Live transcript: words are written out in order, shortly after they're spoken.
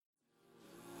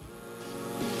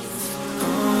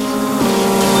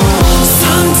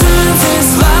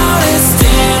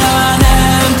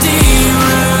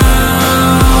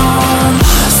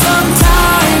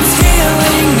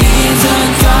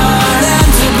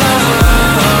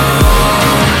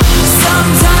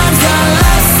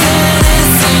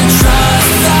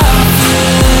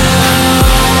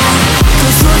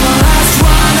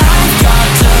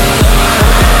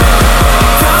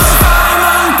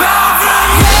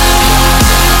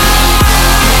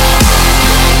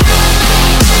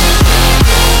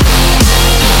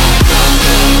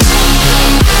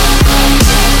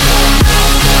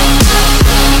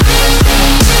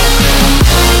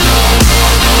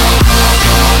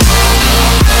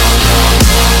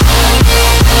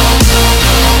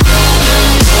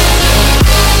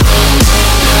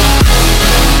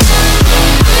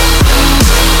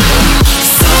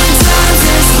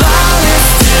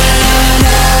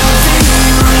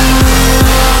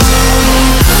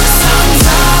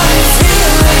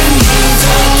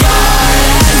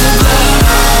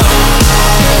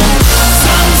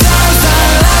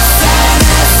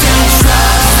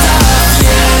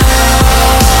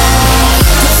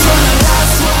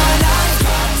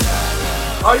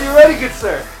ready, good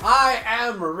sir? I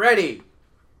am ready.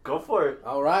 Go for it.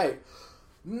 All right.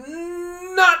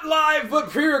 Not live, but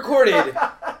pre-recorded.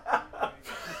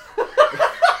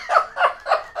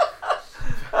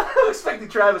 I'm expecting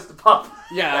Travis to pop.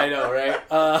 Yeah, I know, right?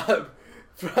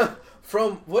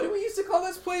 From what do we used to call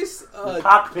this place? The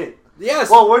cockpit. Yes.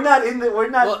 Well, we're not in the. We're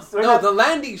not. The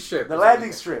landing strip. The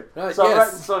landing strip. So,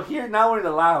 yes. So here now we're in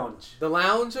the lounge. The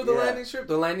lounge of the landing strip.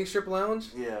 The landing strip lounge.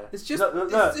 Yeah. It's just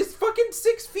It's fucking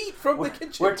 6 feet from the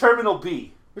kitchen. We're Terminal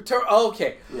B.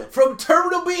 Okay. Yeah. From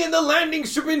Terminal B in the landing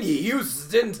strip in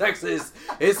Houston, Texas.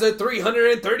 It's the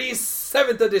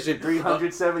 337th edition.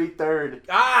 373rd.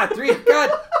 God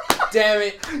damn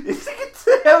it. You think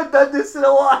I haven't done this in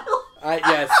a while?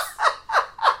 Yes.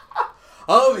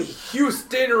 Of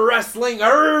Houston Wrestling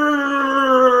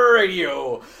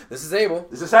Radio. This is Abel.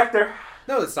 This is Hector.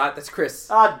 No, that's not. That's Chris.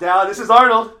 Down. This is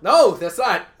Arnold. No, that's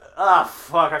not.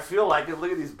 Fuck. I feel like it.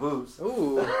 Look at these boobs.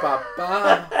 Ooh,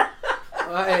 papa.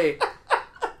 Hey.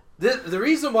 The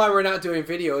reason why we're not doing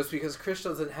video is because Chris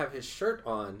doesn't have his shirt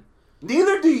on.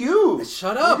 Neither do you.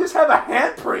 Shut up. You just have a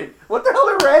handprint. What the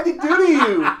hell did Randy do to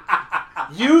you?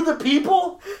 You the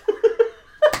people?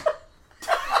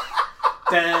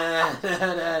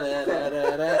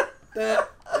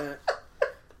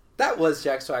 That was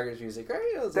Jack Swagger's music, right?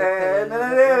 It was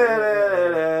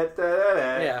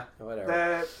yeah,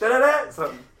 whatever.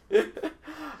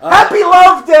 Happy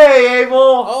Love Day, Abel!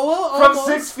 Oh, well, from almost.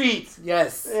 6 feet.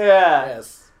 Yes. Yeah.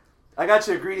 Yes. I got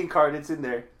you a greeting card. It's in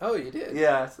there. Oh, you did?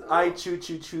 Yeah. Oh. I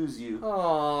choose you.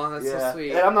 Oh, that's so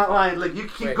sweet. And I'm not lying. Like, you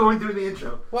keep going through the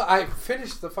intro. Well, I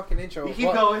finished the fucking intro. You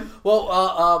keep going.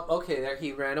 Well, okay, there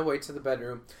he ran away to the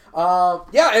bedroom.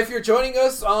 Yeah, if you're joining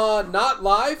us not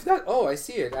live, I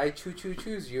see it. I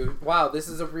choose you. Wow, this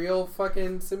is a real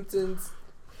fucking Simpsons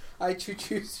I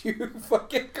choose you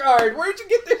fucking card. Where'd you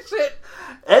get this shit?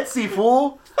 Etsy,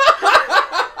 fool.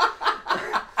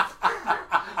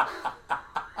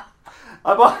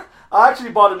 I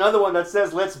actually bought another one that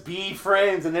says "Let's be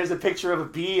friends," and there's a picture of a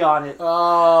bee on it.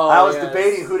 Oh, I was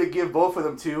debating who to give both of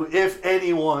them to, if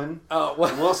anyone. Oh,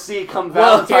 well, we'll see. Come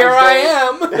Valentine's Day. Well, here I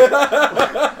am.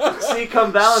 We'll see.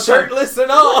 Come Valentine's. Shirtless and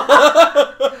all.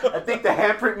 I think the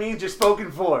handprint means you're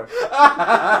spoken for.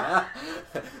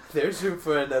 There's room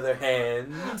for another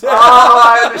hand. Oh,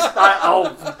 I understand.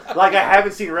 Oh, like I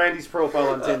haven't seen Randy's profile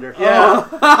on Tinder. Yeah.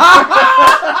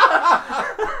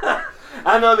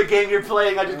 I know the game you're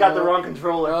playing. I just got the wrong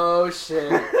controller. Oh,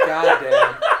 shit.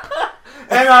 Goddamn.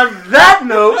 And on that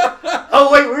note...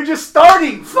 Oh, wait. We're just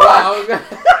starting. Fuck. Wow.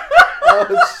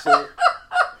 Oh, shit.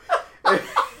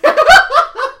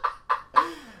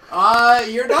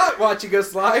 You're not watching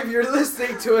us live. You're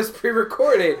listening to us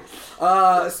pre-recorded.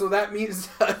 So that means...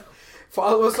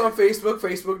 Follow us on Facebook,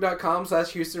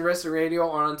 facebook.com/Houston Wrestling Radio,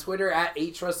 or on Twitter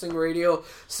 @H Wrestling Radio.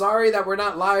 Sorry that we're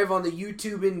not live on the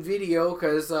YouTube in video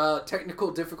because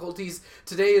technical difficulties.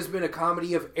 Today has been a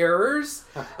comedy of errors.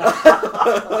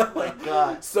 Oh my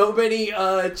god. So many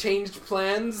changed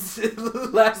plans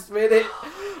last minute.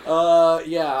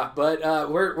 Yeah, but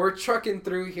we're trucking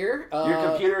through here.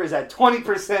 Your computer is at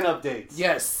 20% updates.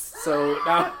 Yes. So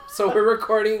we're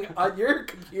recording on your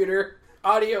computer.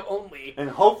 Audio only.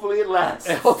 And hopefully it lasts.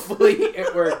 And hopefully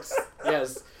it works.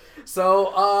 Yes.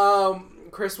 So,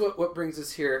 Chris, what brings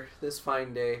us here this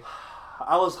fine day?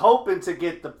 I was hoping to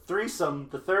get the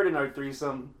third in our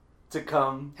threesome to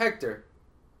come. Hector.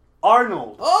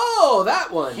 Arnold. Oh,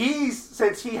 that one.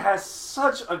 Since he has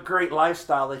such a great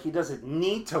lifestyle that he doesn't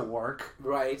need to work.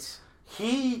 Right.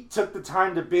 He took the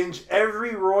time to binge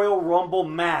every Royal Rumble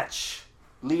match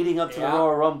leading up to the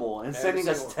Royal Rumble and sending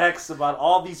us texts about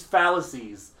all these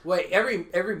fallacies. Wait, every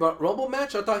Rumble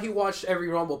match? I thought he watched every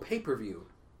Rumble pay-per-view.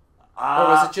 Or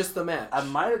was it just the match? I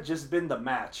might have just been the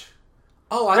match.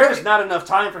 Oh, there's not enough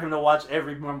time for him to watch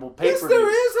every Rumble pay-per-view. Yes, there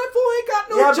is. That fool ain't got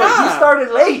no job. Yeah, but he started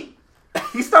late.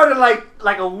 He started like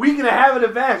a week and a half in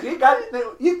advance. He got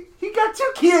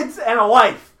 2 kids and a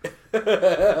wife. He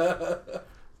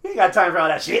ain't got time for all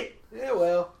that shit. Yeah,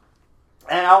 well.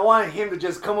 And I wanted him to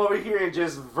just come over here and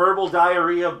just verbal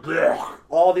diarrhea, bleh,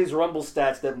 all these Rumble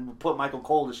stats that put Michael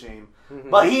Cole to shame.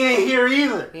 Mm-hmm. But he ain't here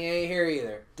either.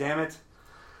 Damn it.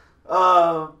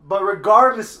 But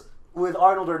regardless, with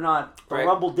Arnold or not, the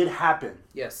Rumble did happen.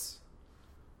 Yes.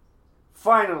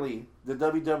 Finally, the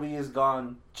WWE is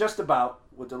gone just about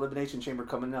with the Elimination Chamber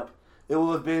coming up. It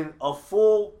will have been a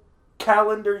full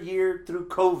calendar year through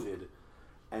COVID.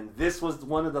 And this was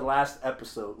one of the last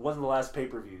episodes, one of the last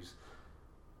pay-per-views.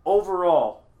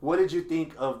 Overall, what did you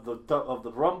think of the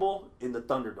Rumble in the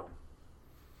Thunderdome?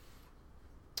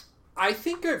 I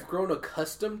think I've grown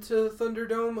accustomed to the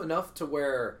Thunderdome enough to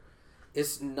where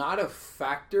it's not a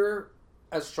factor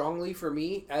as strongly for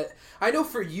me. I know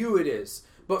for you it is,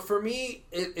 but for me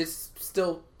it's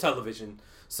still television.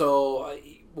 So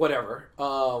whatever.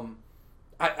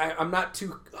 I'm not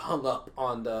too hung up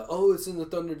on it's in the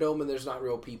Thunderdome and there's not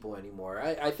real people anymore.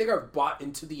 I think I've bought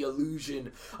into the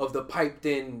illusion of the piped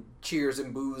in cheers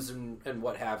and boos and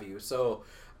what have you. So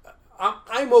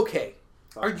I'm okay.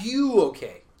 Are you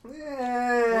okay?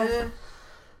 Yeah.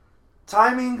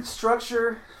 Timing,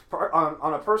 structure,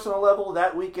 on a personal level,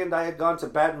 that weekend I had gone to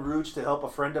Baton Rouge to help a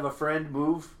friend of a friend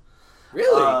move.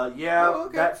 Really? Yeah, Oh,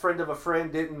 okay. That friend of a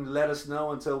friend didn't let us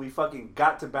know until we fucking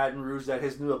got to Baton Rouge that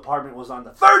his new apartment was on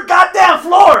the 3rd goddamn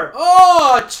floor!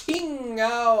 Oh,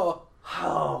 chingao!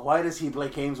 Oh, why does he play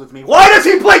games with me? Why does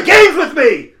he play games with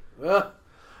me?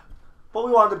 But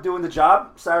we wound up doing the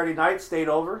job. Saturday night, stayed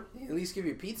over. At least give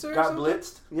you pizza or got something?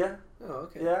 blitzed. Yeah. Oh,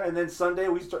 okay. Yeah, and then Sunday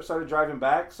we started driving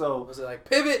back, so... Was it like,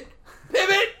 pivot!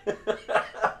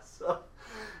 so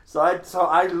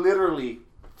I literally,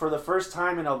 for the first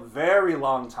time in a very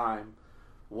long time,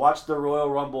 watched the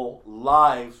Royal Rumble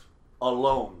live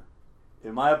alone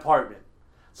in my apartment.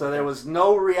 So there was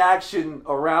no reaction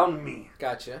around me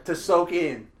Gotcha. to soak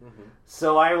in. Mm-hmm.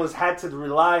 So I had to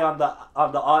rely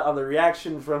on the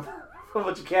reaction from a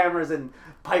bunch of cameras and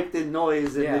piped in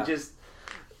noise, and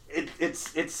it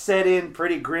set in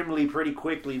pretty grimly, pretty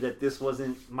quickly that this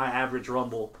wasn't my average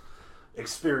Rumble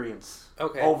experience.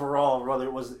 Okay. Overall, whether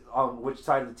it was on which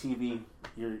side of the TV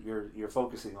you're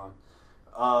focusing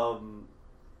on.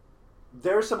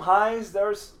 There were some highs.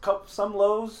 There's some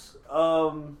lows.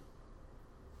 Off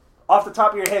the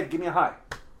top of your head, give me a high.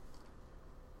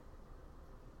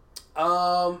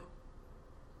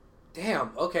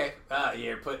 Damn. Okay.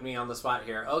 You're putting me on the spot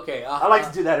here. Okay. I like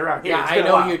to do that around here. Yeah, It's I been a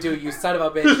know while. you do. You son of a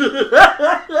bitch.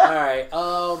 All right.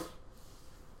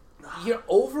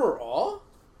 Overall,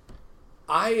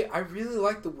 I really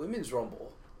like the Women's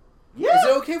Rumble. Yeah. Is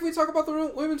it okay if we talk about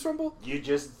the Women's Rumble? You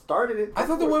just started it. I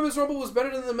thought the Women's Rumble was better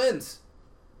than the men's.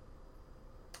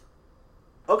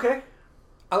 Okay.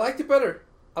 I liked it better.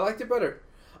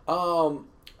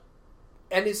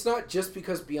 And it's not just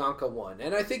because Bianca won,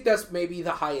 and I think that's maybe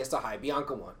the highest of high.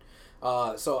 Bianca won,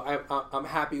 so I'm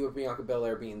happy with Bianca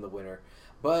Belair being the winner.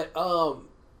 But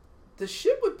the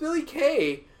shit with Billie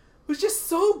Kay was just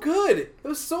so good. It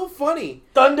was so funny.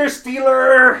 Thunder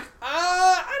Stealer.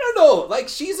 I don't know. Like,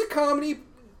 she's a comedy,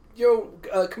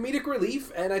 comedic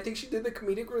relief, and I think she did the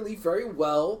comedic relief very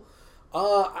well.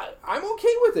 I'm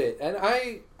okay with it, and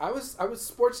I was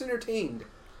sports entertained.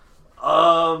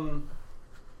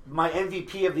 My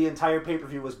MVP of the entire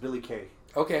pay-per-view was Billie Kay.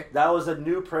 Okay. That was a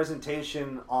new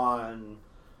presentation on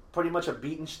pretty much a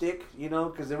beaten shtick,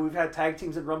 because we've had tag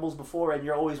teams and Rumbles before, and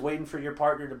you're always waiting for your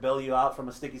partner to bail you out from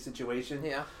a sticky situation.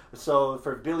 Yeah. So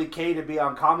for Billie Kay to be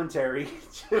on commentary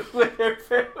with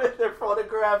her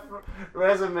photograph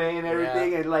resume and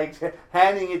everything, and like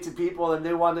handing it to people, and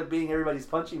they wound up being everybody's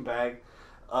punching bag.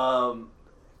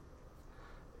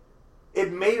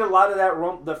 It made a lot of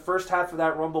that the first half of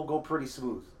that Rumble go pretty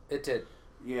smooth. It did.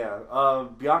 Yeah.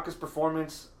 Bianca's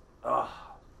performance.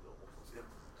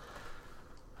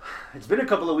 It's been a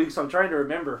couple of weeks, so I'm trying to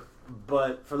remember.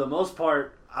 But for the most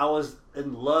part, I was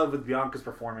in love with Bianca's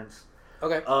performance.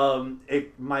 Okay.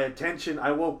 My attention,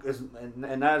 and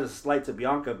not as a slight to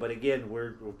Bianca, but again,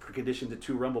 we're conditioned to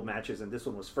 2 Rumble matches, and this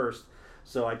one was first.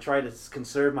 So I try to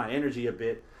conserve my energy a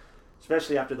bit,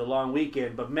 especially after the long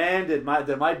weekend. But man, did my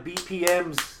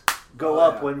BPMs go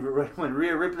up when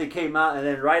Rhea Ripley came out, and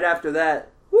then right after that,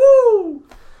 woo!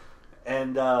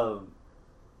 And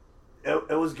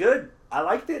it was good. I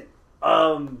liked it.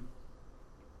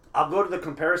 I'll go to the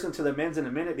comparison to the men's in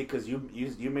a minute, because you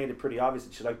made it pretty obvious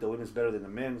that you like the women's better than the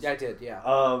men's. Yeah, I did. Yeah.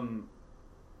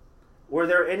 Was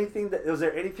there anything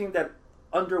that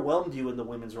underwhelmed you in the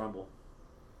women's Rumble?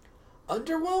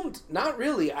 Underwhelmed? Not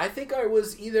really. I think I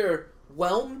was either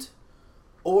whelmed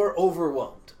or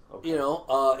overwhelmed. Okay.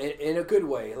 In a good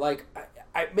way. Like,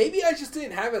 maybe I just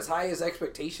didn't have as high as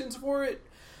expectations for it,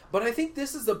 but I think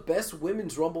this is the best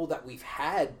women's Rumble that we've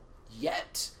had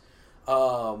yet.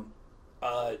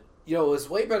 It was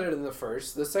way better than the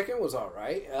first. The second was all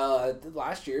right. The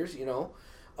last year's, it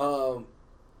was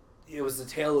the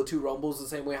tale of 2 Rumbles, the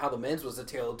same way how the men's was the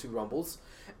tale of 2 Rumbles.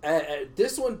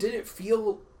 This one didn't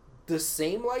feel the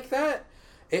same like that.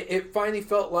 It finally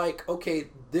felt like, okay,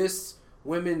 this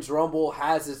women's Rumble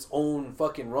has its own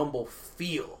fucking Rumble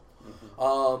feel.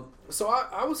 Mm-hmm. So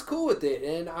I was cool with it,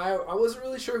 and I wasn't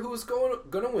really sure who was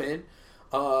gonna win.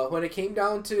 When it came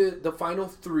down to the final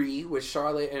 3 with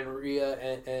Charlotte and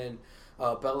Rhea and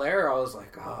Belair, I was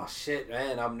like, oh shit,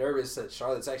 man, I'm nervous that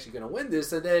Charlotte's actually gonna win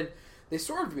this. And then they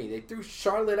swerved me. They threw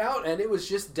Charlotte out, and it was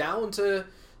just down to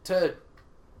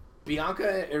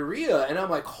Bianca and Rhea, and I'm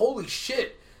like, holy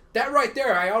shit. That right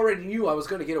there, I already knew I was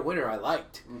going to get a winner I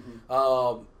liked.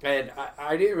 Mm-hmm. And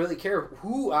I didn't really care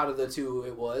who out of the two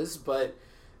it was, but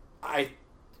I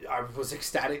was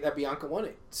ecstatic that Bianca won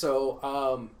it.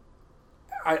 So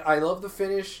I love the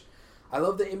finish. I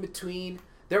love the in-between.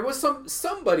 There was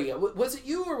somebody, was it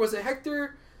you or was it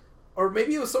Hector? Or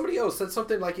maybe it was somebody else said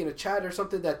something like in a chat or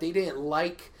something that they didn't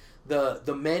like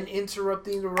the men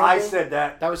interrupting the Rumble. I said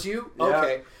that. That was you? Yeah.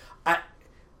 Okay.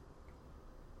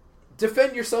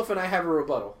 Defend yourself and I have a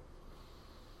rebuttal.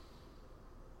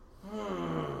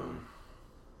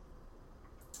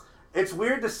 It's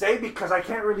weird to say because I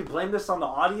can't really blame this on the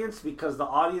audience because the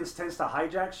audience tends to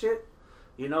hijack shit.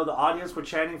 You know, the audience were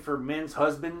chanting for men's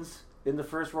husbands in the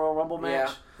first Royal Rumble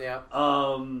match. Yeah.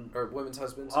 Or women's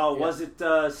husbands. Oh, was it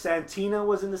Santina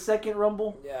was in the second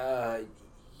Rumble?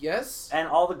 Yes. And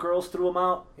all the girls threw him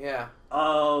out? Yeah.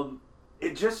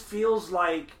 It just feels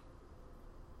like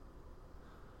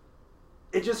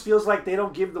they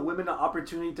don't give the women the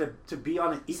opportunity to be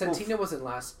on an equal... Santina wasn't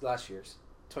last year's,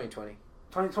 2020.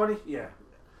 2020? Yeah.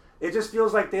 It just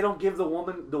feels like they don't give the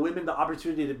women the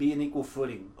opportunity to be an equal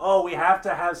footing. Oh, we have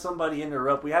to have somebody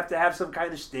interrupt. We have to have some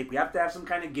kind of shtick. We have to have some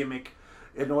kind of gimmick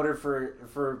in order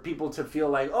for people to feel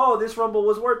like, oh, this Rumble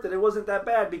was worth it. It wasn't that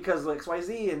bad because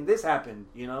XYZ and this happened,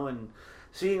 you know, and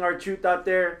seeing R-Truth out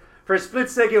there for a split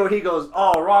second when he goes,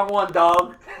 oh, wrong one,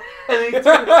 dog. and he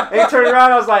turned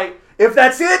around, I was like, if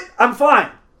that's it, I'm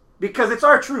fine. Because it's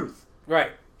R-Truth.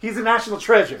 Right. He's a national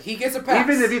treasure. He gets a pass.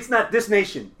 Even if it's not this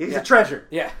nation. He's a treasure.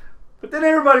 Yeah. But then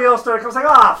everybody else started comes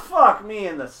like, fuck me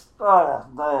in this. Oh.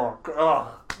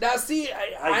 Now see,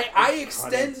 I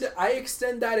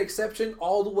extend that exception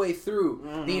all the way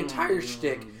through the entire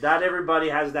shtick. Not everybody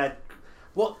has that.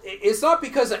 Well, it's not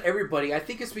because of everybody. I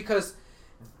think it's because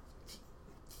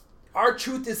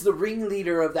R-Truth is the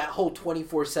ringleader of that whole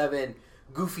 24/7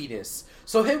 goofiness.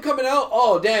 So him coming out,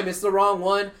 oh damn, it's the wrong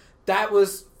one. That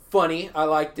was funny. I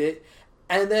liked it.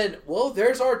 And then, well,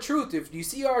 there's R-Truth. If you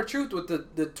see R-Truth with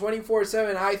the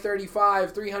 24/7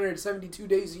 I-35 372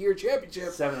 days a year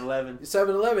championship,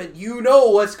 7-Eleven, you know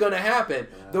what's going to happen.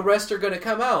 Yeah. The rest are going to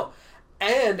come out.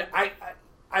 And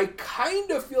I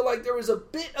kind of feel like there was a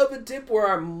bit of a dip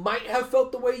where I might have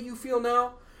felt the way you feel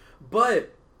now,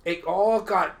 but it all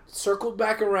got circled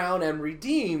back around and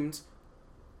redeemed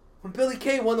when Billie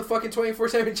Kay won the fucking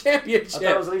 24/7 championship. I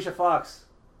thought it was Alicia Fox.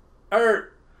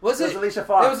 Was it? It was Alicia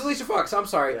Fox. It was Alicia Fox. I'm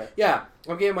sorry. Yeah.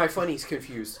 I'm getting my funnies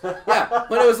confused. Yeah,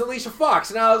 when it was Alicia Fox,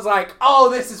 and I was like,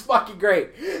 "Oh, this is fucking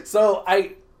great." So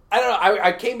I don't know.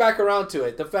 I came back around to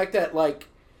it. The fact that like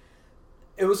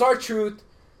it was R-Truth.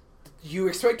 You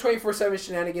expect 24/7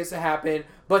 shenanigans to happen,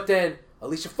 but then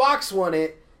Alicia Fox won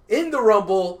it in the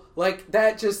Rumble. Like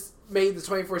that just made the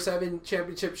 24/7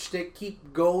 championship shtick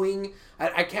keep going.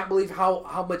 I can't believe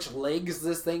how much legs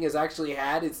this thing has actually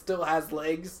had. It still has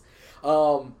legs.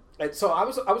 And so I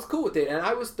was cool with it, and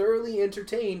I was thoroughly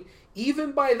entertained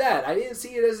even by that. I didn't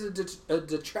see it as a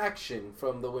detraction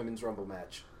from the Women's Rumble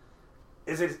match.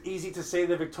 Is it easy to say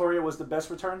that Victoria was the best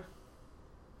return?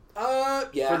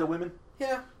 Yeah. For the women?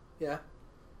 Yeah.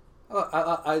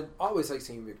 I always like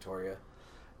seeing Victoria.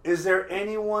 Is there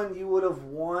anyone you would have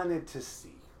wanted to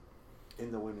see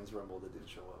in the Women's Rumble that didn't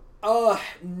show up?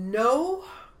 No.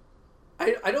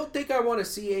 I don't think I want to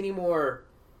see any more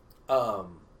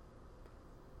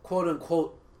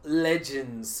quote-unquote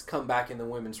legends come back in the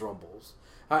Women's Rumbles.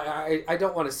 I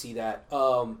don't want to see that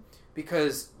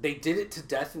because they did it to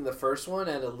death in the first one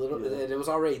and it was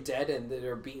already dead and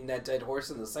they're beating that dead horse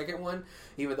in the second one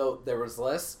even though there was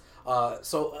less.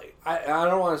 So I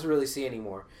don't want to really see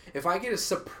anymore. If I get a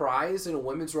surprise in a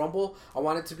Women's Rumble, I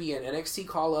want it to be an NXT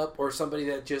call-up or somebody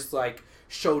that just like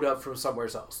showed up from somewhere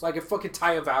else. Like if fucking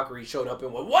Taya Valkyrie showed up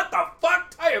and went, what the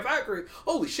fuck, Taya Valkyrie?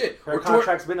 Holy shit. Her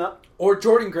contract's been up. Or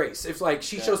Jordan Grace. If like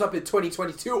she shows up in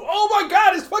 2022, oh my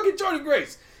god, it's fucking Jordan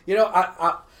Grace. You know,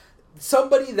 I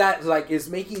somebody that like is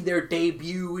making their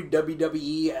debut in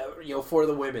WWE, for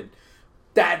the women.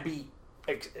 That'd be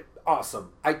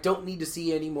awesome. I don't need to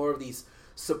see any more of these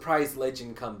surprise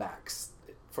legend comebacks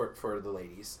for the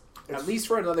ladies. At least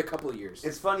for another couple of years.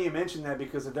 It's funny you mentioned that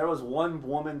because if there was one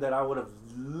woman that I would have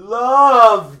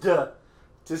loved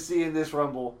to see in this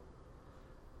Rumble,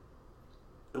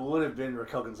 it would have been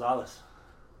Raquel Gonzalez.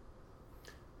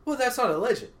 Well, that's not a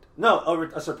legend. No,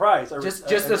 a surprise.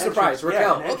 Just a surprise.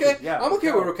 Raquel. Yeah, okay, yeah, I'm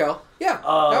okay with Raquel.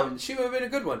 Yeah, she would have been a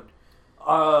good one.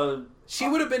 She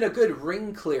would have been a good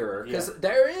ring clearer because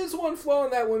there is one flaw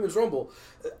in that Women's Rumble.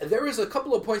 There was a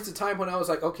couple of points in time when I was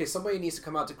like, okay, somebody needs to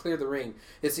come out to clear the ring.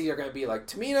 It's either going to be like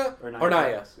Tamina or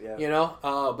Nia. Yeah. You know?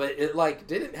 But it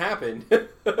didn't happen.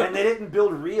 And they didn't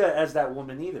build Rhea as that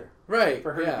woman either. Right.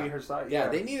 For her to be her side. Yeah,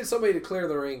 they needed somebody to clear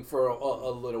the ring for a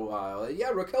little while.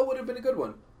 Yeah, Raquel would have been a good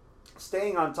one.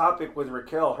 Staying on topic with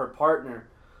Raquel, her partner,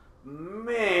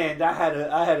 man, I had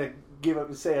to give up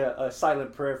and say a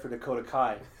silent prayer for Dakota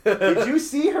Kai. Did you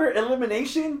see her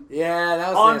elimination? Yeah, that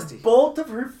was on nasty. On both of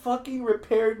her fucking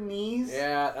repaired knees?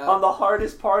 Yeah. On the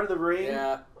hardest part of the ring?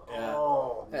 Yeah.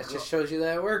 Oh, that just shows you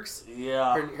that it works.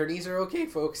 Yeah. Her knees are okay,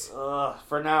 folks.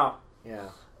 For now. Yeah.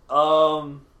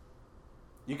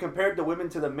 You compared the women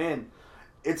to the men.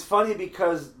 It's funny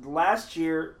because last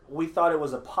year we thought it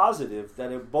was a positive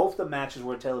that both the matches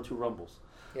were tailored to Rumbles.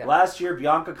 Yeah. Last year,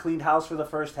 Bianca cleaned house for the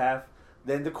first half.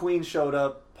 Then the Queen showed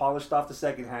up, polished off the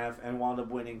second half, and wound up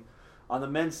winning. On the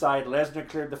men's side, Lesnar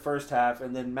cleared the first half,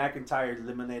 and then McIntyre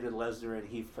eliminated Lesnar, and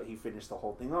he finished the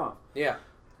whole thing off. Yeah.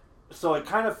 So it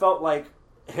kind of felt like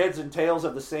heads and tails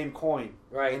of the same coin.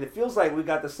 Right. And it feels like we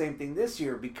got the same thing this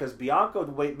year because Bianca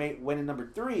went in number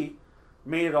 3,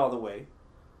 made it all the way.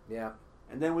 Yeah.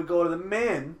 And then we go to the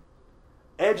men.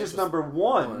 Edge is number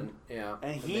 1. Yeah.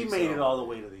 And he made it all the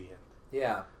way to the end.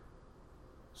 Yeah.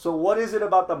 So what is it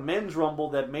about the men's Rumble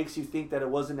that makes you think that it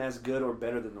wasn't as good or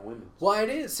better than the women's? Well, I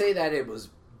didn't say that it was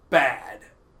bad.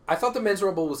 I thought the men's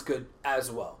Rumble was good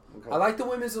as well. Okay. I like the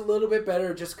women's a little bit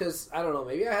better just because, I don't know,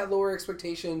 maybe I had lower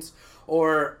expectations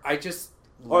or I just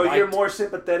you're more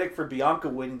sympathetic for Bianca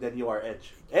winning than you are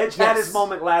Edge. Edge had his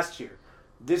moment last year.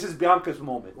 This is Bianca's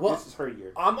moment. Well, this is her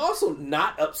year. I'm also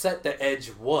not upset that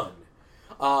Edge won.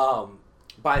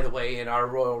 By the way, in our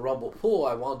Royal Rumble pool,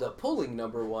 I wound up pulling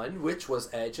number 1, which was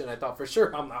Edge, and I thought for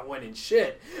sure I'm not winning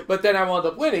shit. But then I wound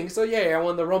up winning, so yay, I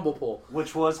won the Rumble pool.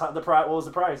 Which was what was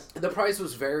the prize? The prize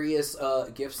was various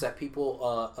gifts that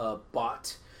people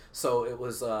bought. So it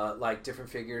was like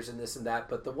different figures and this and that.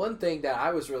 But the one thing that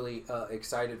I was really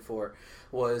excited for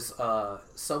was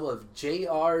some of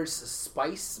JR's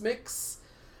Spice Mix.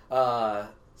 So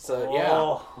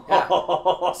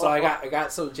so I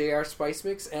got some JR Spice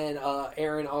Mix, and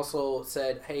Aaron also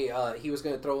said, hey, he was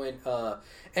going to throw in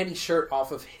any shirt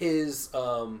off of his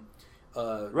Redbubble.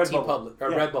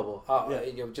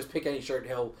 Just pick any shirt,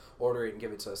 he'll order it and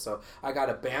give it to us. So I got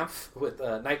a Banff with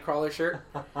a Nightcrawler shirt.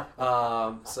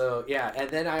 And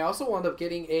then I also wound up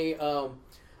getting a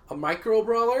micro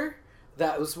brawler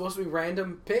that was supposed to be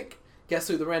random pick. Guess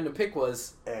who the random pick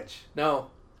was? Edge. No.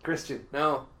 Christian.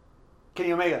 No.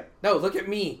 Kenny Omega. No, look at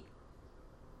me.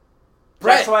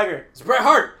 Jack Swagger. It's Bret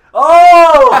Hart.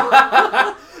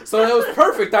 Oh! So it was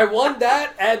perfect. I won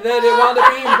that, and then it wound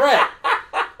up being Bret.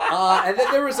 And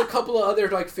then there was a couple of other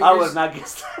figures. I was not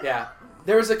guessing. Yeah,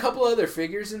 there was a couple of other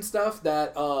figures and stuff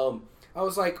that I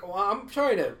was like, well, I'm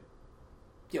trying to,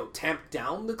 tamp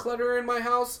down the clutter in my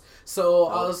house. So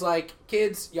I was like,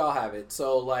 kids, y'all have it.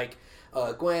 So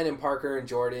Gwen and Parker and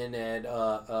Jordan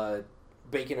and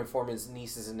Bacon and Foreman's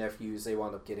nieces and nephews, they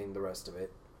wound up getting the rest of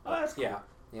it. Oh, that's cool.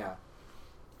 Yeah.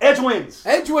 Edge wins.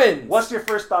 Edge wins. What's your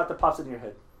first thought that pops in your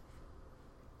head?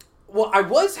 Well, I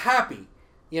was happy.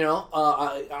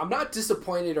 I'm not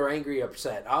disappointed or angry or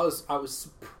upset. I was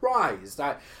surprised.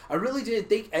 I really didn't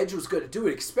think Edge was going to do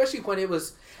it, especially when it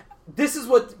was... This is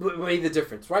what made the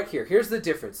difference right here. Here's the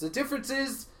difference. The difference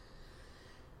is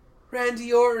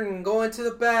Randy Orton going to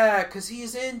the back because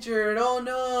he's injured. Oh,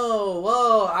 no.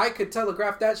 Whoa, I could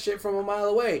telegraph that shit from a mile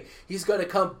away. He's going to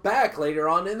come back later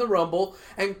on in the Rumble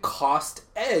and cost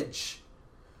Edge.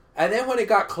 And then when it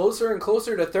got closer and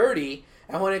closer to 30,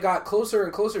 and when it got closer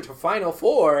and closer to Final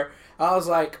 4, I was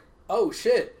like, oh,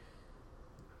 shit.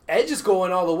 Edge is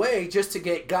going all the way just to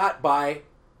get got by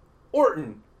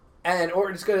Orton. And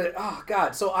Orton's going to... Oh,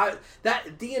 God. So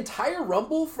the entire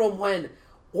Rumble from when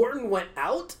Orton went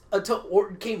out until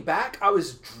Orton came back, I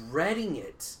was dreading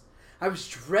it. I was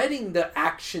dreading the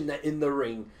action in the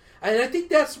ring. And I think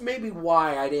that's maybe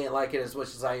why I didn't like it as much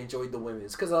as I enjoyed the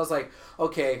women's. Because I was like,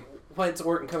 okay, when's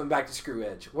Orton coming back to screw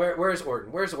Edge? Where's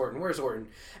Orton? Where's Orton? Where's Orton?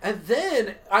 And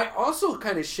then I also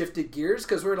kind of shifted gears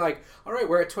because we're like, all right,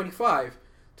 we're at 25,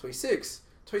 26,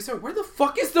 27. Where the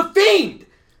fuck is the Fiend?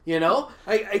 And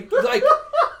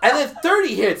then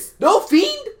 30 hits. No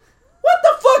Fiend? What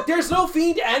the fuck? There's no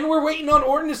Fiend and we're waiting on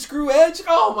Orton to screw Edge?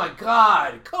 Oh my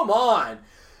God. Come on.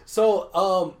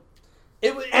 So,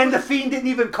 the Fiend didn't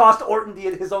even cost Orton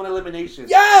his own elimination.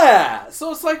 Yeah!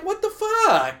 So it's like, what the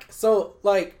fuck? So,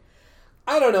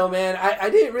 I don't know, man. I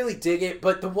didn't really dig it,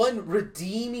 but the one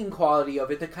redeeming quality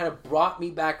of it that kind of brought me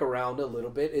back around a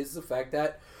little bit is the fact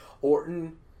that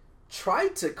Orton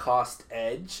tried to cost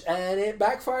Edge, and it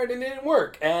backfired and it didn't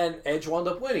work, and Edge wound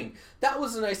up winning. That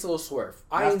was a nice little swerve.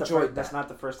 I enjoyed that. That's not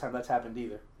the first time that's happened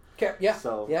either. Okay, yeah.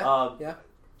 So, yeah.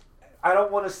 I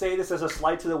don't want to say this as a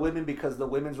slight to the women because the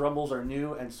women's rumbles are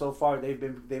new, and so far they've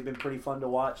been pretty fun to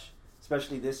watch,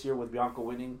 especially this year with Bianca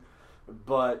winning.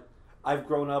 But I've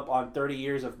grown up on 30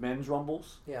 years of men's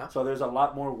rumbles. Yeah. So there's a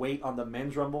lot more weight on the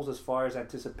men's rumbles as far as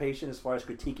anticipation, as far as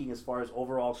critiquing, as far as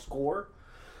overall score.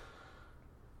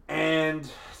 And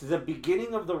the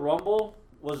beginning of the rumble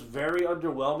was very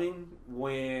underwhelming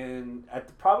when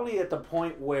probably at the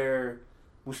point where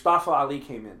Mustafa Ali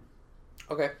came in.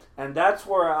 Okay. And that's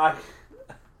where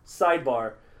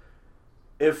sidebar.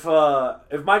 If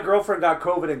my girlfriend got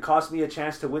COVID and cost me a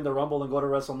chance to win the Rumble and go to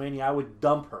WrestleMania, I would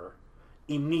dump her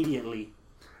immediately.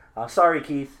 Sorry,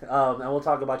 Keith. And we'll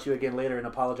talk about you again later and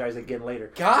apologize again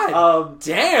later. God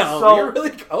damn. So, you're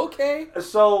really okay.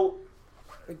 So,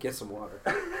 get some water.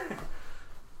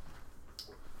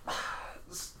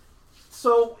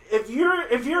 So if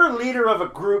you're a leader of a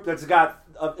group that's got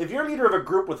if you're a leader of a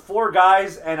group with 4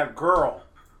 guys and a girl,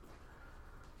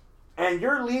 and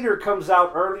your leader comes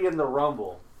out early in the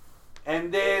Rumble,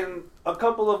 and then a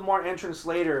couple of more entrants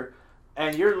later,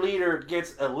 and your leader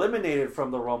gets eliminated from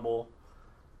the Rumble,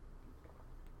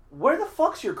 where the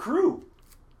fuck's your crew?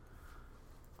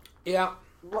 Yeah,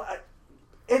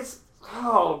 it's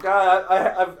oh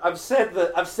god. I've said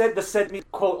the "send me"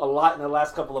 quote a lot in the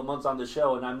last couple of months on the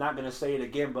show, and I'm not going to say it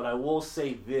again, but I will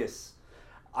say this: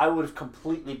 I would have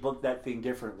completely booked that thing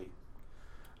differently.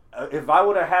 If I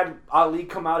would have had Ali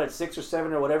come out at 6 or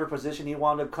 7 or whatever position he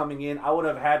wound up coming in, I would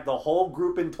have had the whole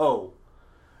group in tow.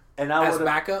 And I as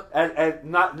backup? And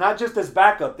not just as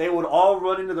backup. They would all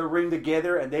run into the ring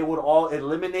together and they would all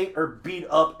eliminate or beat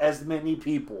up as many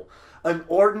people. An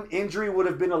Orton injury would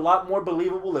have been a lot more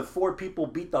believable if 4 people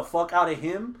beat the fuck out of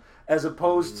him as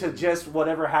opposed to just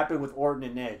whatever happened with Orton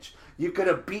and Edge. You could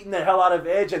have beaten the hell out of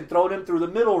Edge and thrown him through the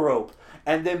middle rope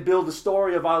and then build the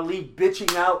story of Ali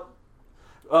bitching out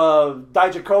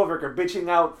Dijakovic or bitching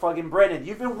out fucking Brennan.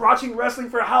 You've been watching wrestling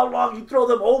for how long? You throw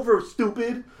them over,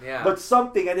 stupid. Yeah. But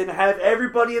something, and then have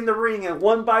everybody in the ring, and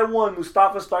one by one,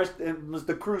 Mustafa starts, and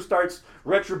the crew starts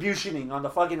retributioning on the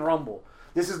fucking Rumble.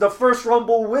 This is the first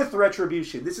Rumble with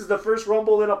retribution. This is the first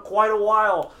Rumble in quite a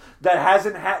while that has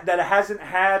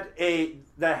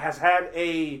had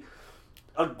a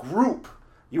group.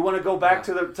 You want to go back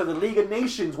to the League of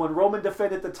Nations when Roman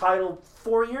defended the title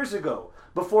 4 years ago.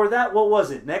 Before that, what was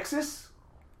it? Nexus?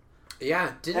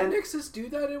 Yeah. Didn't Nexus do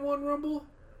that in one Rumble?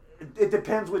 It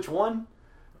depends which one.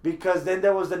 Because then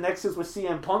there was the Nexus with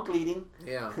CM Punk leading.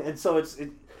 Yeah. And so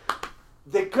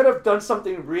they could have done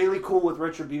something really cool with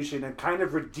Retribution and kind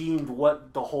of redeemed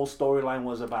what the whole storyline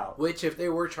was about. Which, if they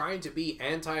were trying to be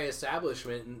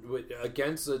anti-establishment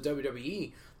against the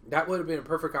WWE, that would have been a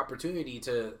perfect opportunity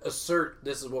to assert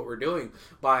this is what we're doing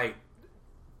by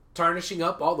tarnishing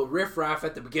up all the riffraff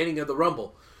at the beginning of the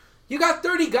Rumble. You got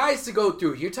 30 guys to go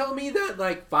through. You're telling me that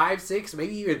like 5, 6,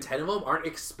 maybe even 10 of them aren't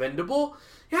expendable?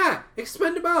 Yeah,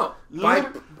 expend them out.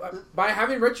 By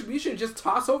having Retribution just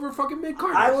toss over fucking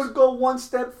mid-carders. I would go one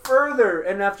step further,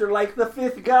 and after like the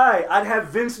 5th guy, I'd have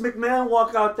Vince McMahon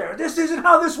walk out there. This isn't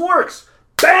how this works.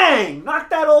 Bang! Knock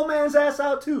that old man's ass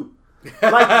out too.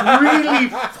 Like really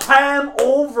slam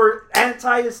over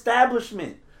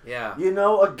anti-establishment. Yeah. You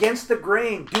know, against the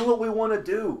grain. Do what we want to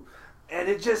do. And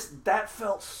it just, that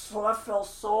felt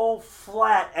so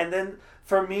flat. And then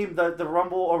for me, the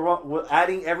Rumble, or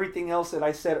adding everything else that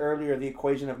I said earlier, the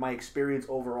equation of my experience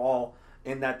overall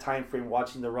in that time frame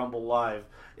watching the Rumble live,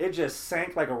 it just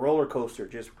sank like a roller coaster.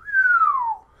 Just,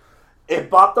 it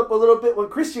bopped up a little bit when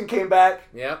Christian came back.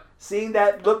 Yep. Seeing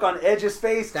that look on Edge's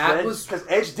face, because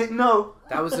Edge didn't know.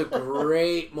 That was a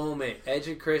great moment. Edge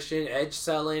and Christian, Edge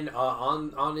selling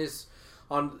on his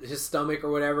stomach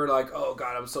or whatever, like, oh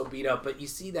god, I'm so beat up. But you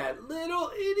see that little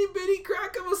itty bitty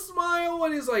crack of a smile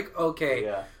when he's like,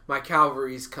 okay, my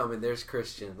Calvary's coming. There's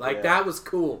Christian. Like that was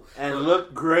cool and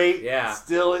looked great. Yeah,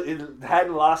 still it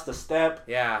hadn't lost a step.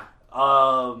 Yeah.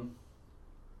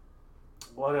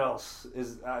 What else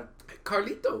is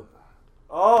Carlito?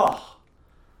 Oh,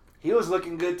 he was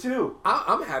looking good too.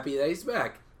 I'm happy that he's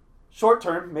back. Short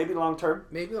term, maybe long term.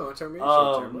 Maybe long term, maybe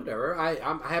short term, whatever.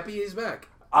 I'm happy he's back.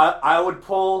 I would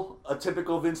pull a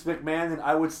typical Vince McMahon and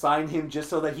I would sign him just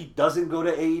so that he doesn't go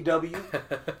to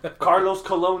AEW. Carlos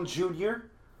Colon Jr.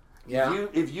 Yeah.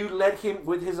 If you let him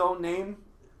with his own name,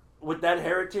 with that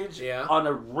heritage, on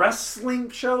a wrestling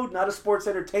show, not a sports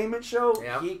entertainment show,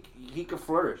 he could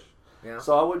flourish. Yeah.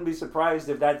 So I wouldn't be surprised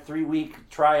if that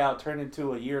 3-week tryout turned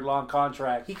into a year-long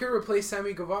contract. He could replace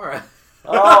Sammy Guevara.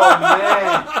 Oh,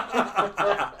 man.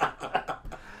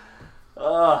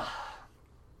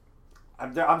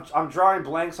 I'm drawing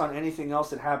blanks on anything else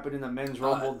that happened in the men's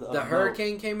rumble. The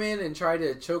Hurricane came in and tried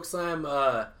to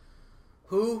chokeslam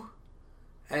who,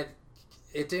 and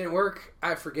it didn't work.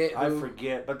 I forget who. I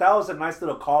forget, but that was a nice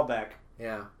little callback.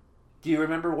 Yeah. Do you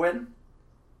remember when?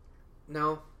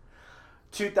 No.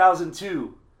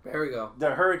 2002. There we go.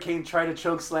 The Hurricane tried to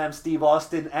chokeslam Steve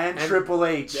Austin and Triple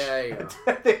H. There you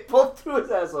go. They both threw his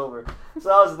ass over. So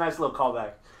that was a nice little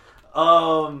callback.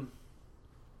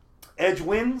 Edge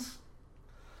wins.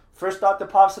 First thought that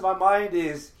pops in my mind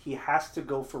is he has to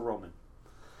go for Roman.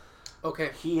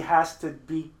 Okay. He has to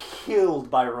be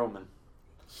killed by Roman.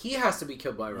 He has to be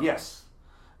killed by Roman. Yes.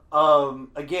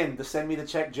 Again, the send me the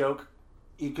check joke.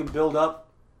 You can build up.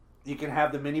 You can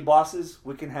have the mini bosses.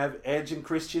 We can have Edge and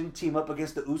Christian team up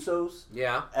against the Usos.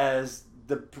 Yeah. As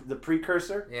the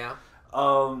precursor. Yeah.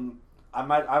 I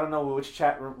don't know which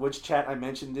chat I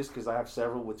mentioned this because I have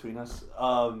several between us.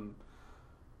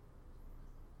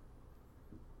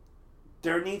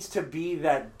 There needs to be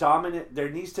that dominant. There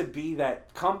needs to be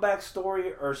that comeback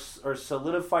story or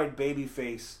solidified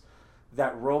babyface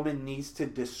that Roman needs to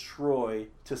destroy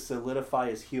to solidify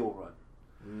his heel run.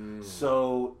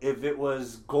 So if it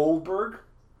was Goldberg,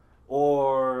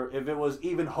 or if it was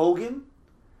even Hogan,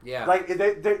 yeah, like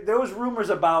there was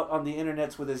rumors about on the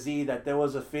internets with a Z that there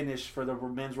was a finish for the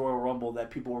Men's Royal Rumble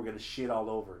that people were going to shit all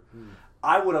over.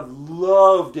 I would have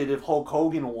loved it if Hulk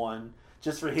Hogan won,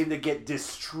 just for him to get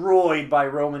destroyed by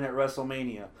Roman at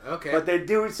WrestleMania. Okay, but they're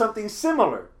doing something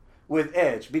similar with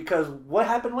Edge because what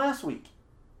happened last week?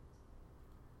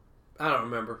 I don't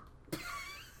remember.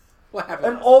 What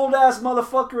happened? An old ass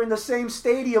motherfucker in the same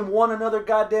stadium won another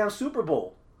goddamn Super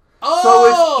Bowl. Oh! So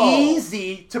it's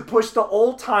easy to push the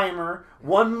old timer,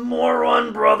 one more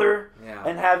run, brother,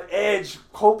 and have Edge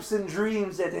hopes and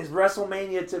dreams at his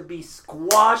WrestleMania to be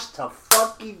squashed to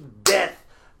fucking death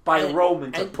by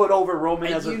Roman, to put over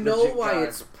Roman as a legit guy. And you know why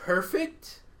it's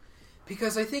perfect?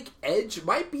 Because I think Edge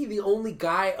might be the only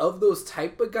guy of those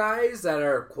type of guys that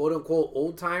are quote-unquote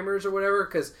old-timers or whatever,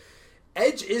 because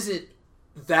Edge isn't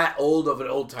that old of an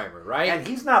old-timer, right? And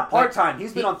he's not part-time.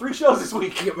 He's been on 3 shows this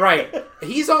week. Right.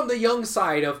 He's on the young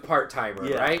side of part-timer,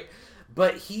 right?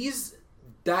 But he's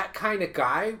that kind of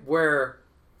guy where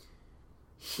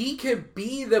he can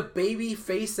be the baby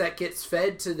face that gets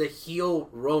fed to the heel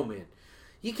Roman.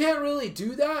 You can't really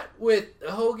do that with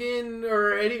Hogan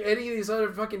or any of these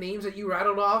other fucking names that you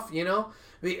rattled off, you know?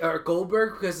 Or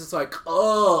Goldberg, because it's like,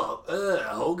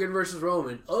 Hogan versus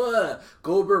Roman,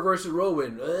 Goldberg versus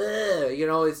Roman, you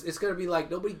know, it's going to be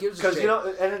like, nobody gives a shit. You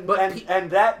know,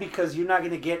 and that because you're not going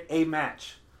to get a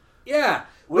match. Yeah.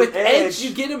 With Edge,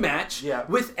 you get a match. Yeah.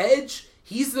 With Edge,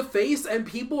 he's the face, and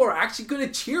people are actually going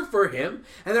to cheer for him,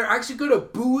 and they're actually going to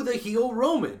boo the heel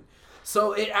Roman.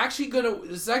 So it's actually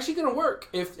gonna work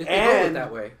if they go it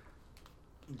that way.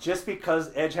 Just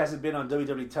because Edge hasn't been on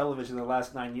WWE television in the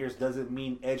last 9 years doesn't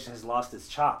mean Edge has lost his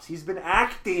chops. He's been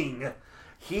acting.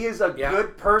 He is a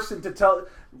good person to tell.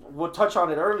 We'll touch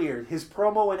on it earlier. His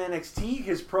promo in NXT,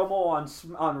 his promo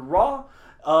on Raw,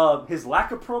 his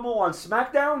lack of promo on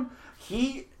SmackDown.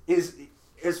 He is,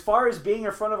 as far as being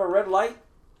in front of a red light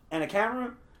and a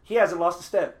camera, he hasn't lost a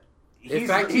step. He's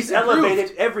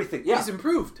elevated everything. Yeah. He's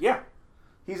improved. Yeah.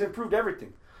 He's improved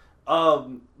everything.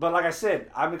 But like I said,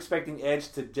 I'm expecting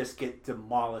Edge to just get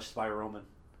demolished by Roman.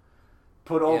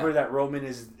 Put over that Roman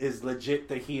is legit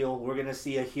the heel. We're going to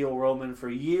see a heel Roman for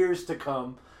years to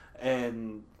come,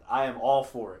 and I am all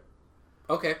for it.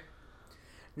 Okay.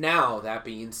 Now, that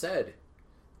being said,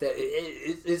 that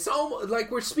it's almost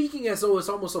like we're speaking as though it's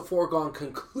almost a foregone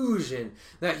conclusion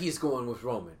that he's going with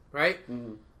Roman, right?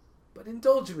 Mm-hmm. But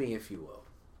indulge me, if you will.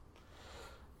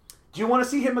 Do you want to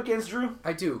see him against Drew?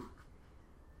 I do.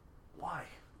 Why?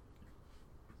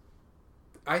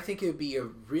 I think it would be a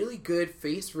really good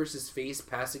face versus face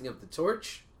passing of the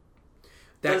torch.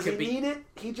 Does he need it?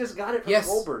 He just got it from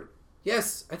Goldberg.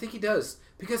 Yes, I think he does.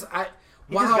 Because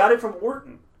he just got it from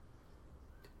Orton.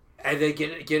 And they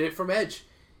get it from Edge.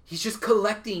 He's just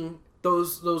collecting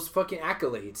those fucking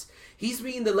accolades. He's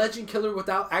being the legend killer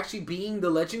without actually being the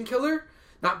legend killer.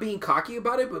 Not being cocky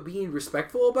about it, but being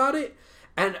respectful about it.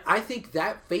 And I think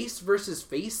that face versus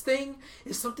face thing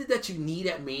is something that you need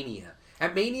at Mania.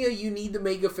 At Mania, you need the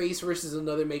mega face versus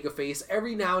another mega face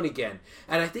every now and again.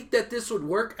 And I think that this would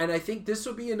work, and I think this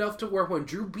would be enough to where when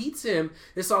Drew beats him,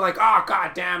 it's not like, oh,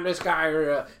 god damn, this guy.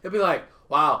 It'd be like,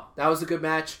 wow, that was a good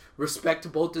match. Respect to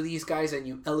both of these guys, and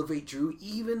you elevate Drew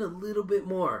even a little bit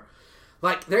more.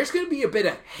 Like, there's going to be a bit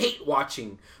of hate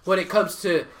watching when it comes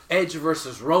to Edge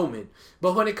versus Roman.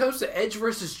 But when it comes to Edge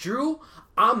versus Drew,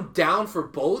 I'm down for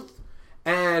both.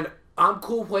 And I'm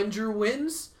cool when Drew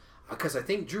wins. because I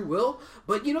think Drew will.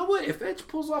 But you know what? If Edge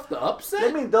pulls off the upset,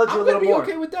 Let me indulge you I'm a little gonna be more.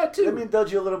 okay with that too. Let me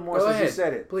indulge you a little more Go since ahead, you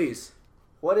said it. please.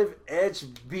 What if Edge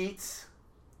beats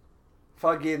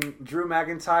fucking Drew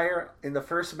McIntyre in the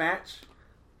first match?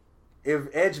 If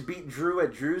Edge beat Drew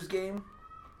at Drew's game,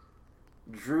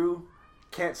 Drew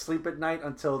can't sleep at night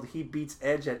until he beats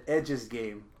Edge at Edge's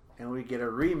game, and we get a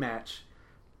rematch.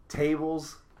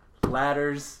 Tables,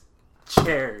 ladders,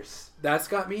 chairs. That's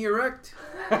got me erect.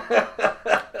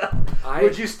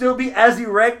 Would you still be as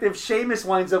erect if Sheamus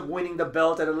winds up winning the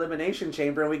belt at Elimination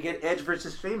Chamber and we get Edge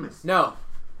versus Sheamus? No.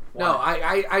 Why? No,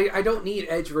 I don't need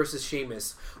Edge versus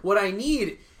Sheamus. What I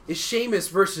need is Sheamus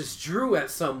versus Drew at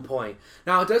some point.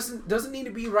 Now, it doesn't need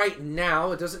to be right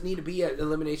now. It doesn't need to be at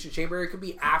Elimination Chamber. It could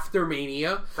be after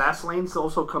Mania. Fastlane's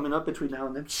also coming up between now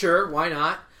and then. Sure, why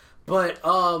not? But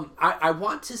I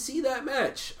want to see that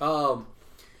match.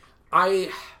 I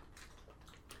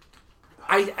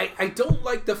don't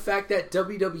like the fact that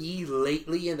WWE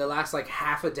lately, in the last like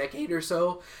half a decade or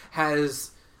so,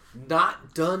 has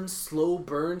not done slow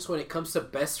burns when it comes to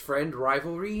best friend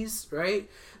rivalries, right?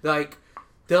 Like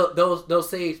they'll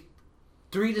say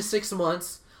 3 to 6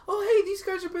 months. Oh, hey, these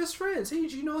guys are best friends. Hey,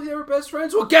 did you know they were best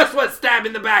friends? Well, guess what? Stab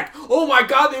in the back. Oh my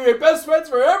God, they were best friends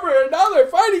forever, and now they're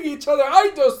fighting each other.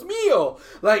 Ay, Dios mío.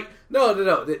 Like,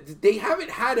 no. They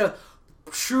haven't had a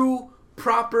true,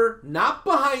 proper, not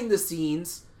behind the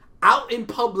scenes, out in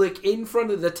public, in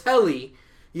front of the telly,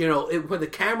 when the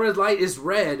camera light is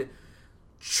red,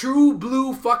 true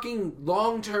blue fucking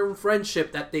long-term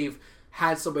friendship that they've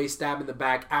had somebody stab in the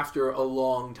back after a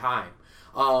long time.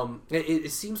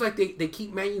 It seems like they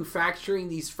keep manufacturing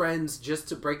these friends just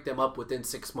to break them up within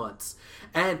 6 months.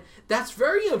 And that's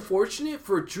very unfortunate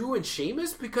for Drew and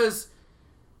Sheamus because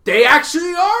they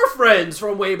actually are friends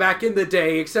from way back in the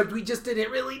day, except we just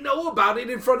didn't really know about it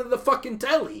in front of the fucking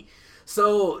telly.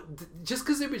 So, just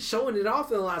because they've been showing it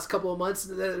off in the last couple of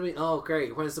months, oh,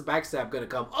 great, when's the backstab going to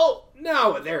come? Oh,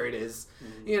 no, there it is.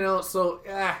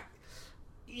 Mm-hmm.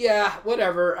 Yeah,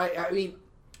 whatever. I mean,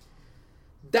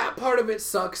 that part of it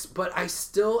sucks, but I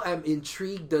still am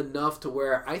intrigued enough to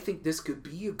where I think this could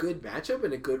be a good matchup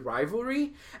and a good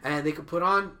rivalry, and they could put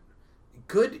on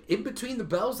good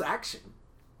in-between-the-bells action.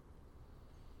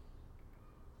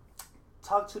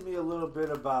 Talk to me a little bit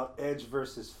about Edge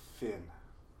versus Finn.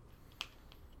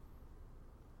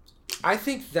 I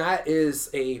think that is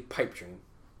a pipe dream.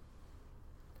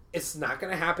 It's not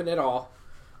going to happen at all.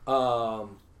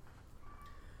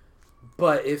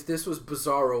 But if this was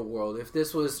Bizarro World, if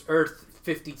this was Earth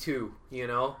 52,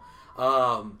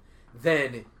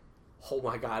 then, oh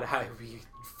my God, I would be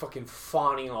fucking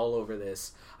fawning all over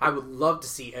this. I would love to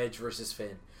see Edge versus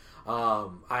Finn.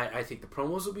 I think the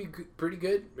promos will be pretty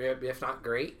good, if not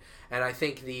great, and I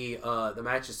think the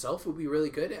match itself will be really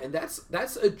good. And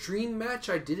that's a dream match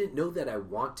I didn't know that I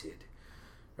wanted,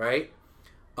 right?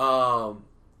 But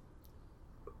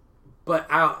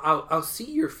I'll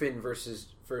see your Finn versus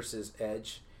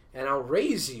Edge, and I'll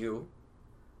raise you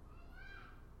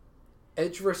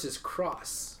Edge versus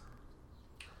Cross.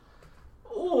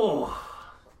 Oh,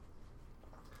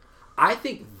 I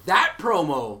think that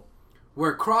promo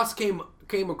where Cross came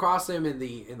across him in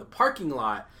the parking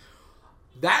lot,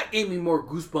 that gave me more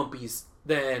goosebumpies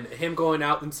than him going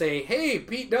out and saying, "Hey,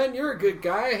 Pete Dunne, you're a good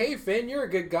guy. Hey, Finn, you're a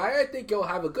good guy. I think you'll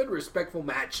have a good, respectful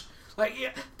match." Like,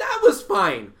 yeah, that was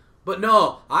fine. But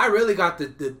no, I really got the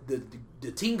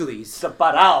tinglies.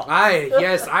 Separado.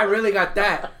 I really got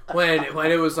that when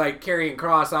it was like Karrion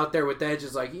Kross out there with Edge.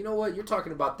 Is like, you know what? You're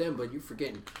talking about them, but you're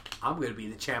forgetting I'm going to be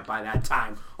the champ by that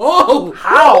time. Oh,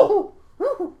 how?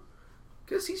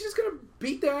 Because he's just going to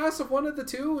beat the ass of one of the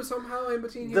two somehow in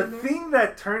between here and there. The thing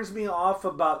that turns me off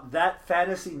about that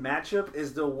fantasy matchup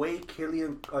is the way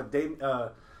Karrion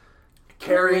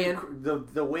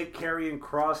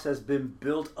Kross has been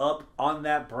built up on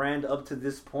that brand up to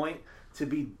this point to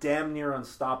be damn near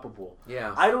unstoppable.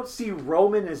 Yeah. I don't see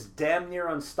Roman as damn near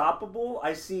unstoppable.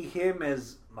 I see him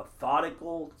as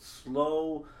methodical,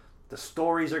 slow. The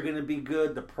stories are going to be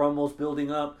good. The promos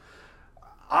building up.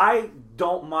 I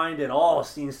don't mind at all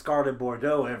seeing Scarlett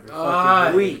Bordeaux every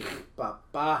fucking week.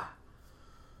 Papa.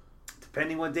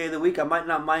 Depending what day of the week, I might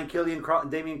not mind Damien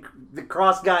the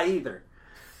Cross guy either.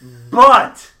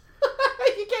 But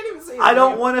you can't even say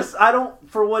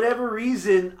for whatever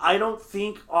reason, I don't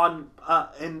think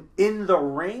in the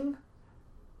ring,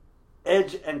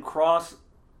 Edge and Cross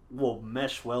will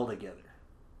mesh well together.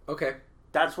 Okay.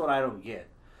 That's what I don't get.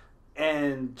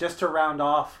 And just to round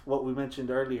off what we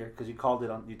mentioned earlier, because you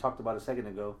talked about a second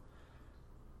ago.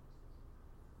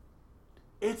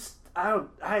 I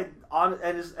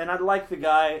like the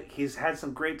guy. He's had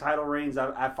some great title reigns.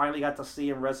 I finally got to see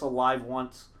him wrestle live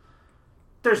once.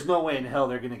 there's no way in hell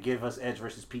they're going to give us Edge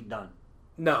versus Pete Dunne.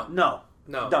 No.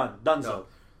 Done. Dunzo. No.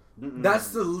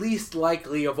 That's the least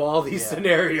likely of all these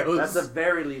scenarios. That's the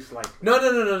very least likely. No.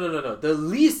 The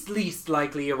least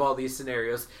likely of all these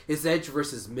scenarios is Edge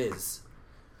versus Miz.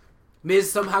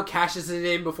 Miz somehow cashes it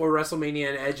in before WrestleMania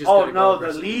and Edge is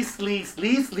the least,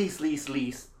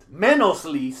 menos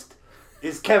least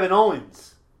is Kevin Owens.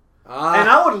 And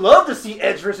I would love to see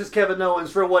Edge versus Kevin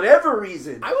Owens for whatever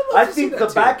reason. I think the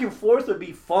back and forth would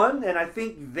be fun, and I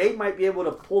think they might be able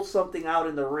to pull something out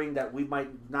in the ring that we might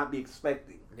not be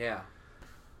expecting. Yeah.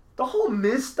 The whole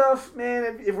Miz stuff,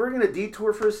 man, if we're going to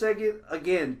detour for a second,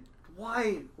 again,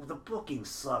 why the booking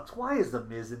sucks? Why is the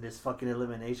Miz in this fucking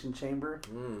Elimination Chamber?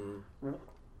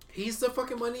 He's the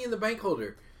fucking Money in the Bank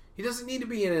holder. He doesn't need to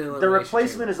be in an Elimination The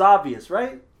replacement is obvious,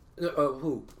 right?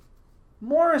 Who?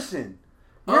 Morrison.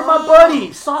 You're my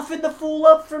buddy. Soften the fool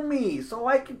up for me so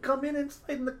I can come in and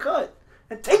slide in the cut.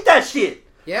 And take that shit.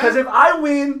 Yeah. Because if I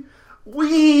win,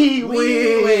 we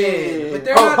win. But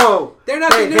they're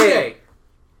not the New Day.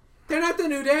 They're not the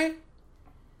New Day.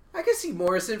 I can see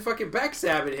Morrison fucking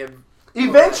backstabbing him.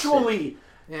 Eventually.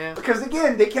 Yeah. Because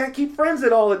again, they can't keep friends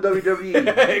at all in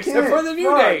WWE. Except for the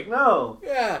New Day. No.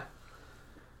 Yeah.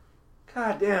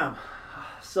 God damn.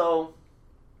 So...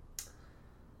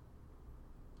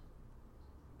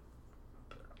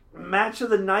 match of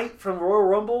the night from Royal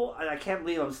Rumble. I can't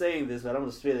believe I'm saying this, but I'm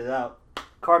going to spit it out.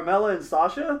 Carmella and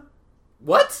Sasha?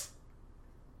 What?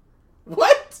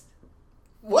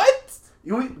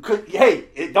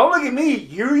 Hey, don't look at me.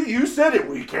 You said it.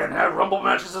 We can't have Rumble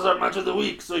matches as our match of the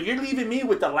week. So if you're leaving me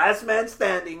with the last man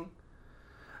standing,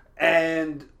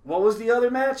 and what was the other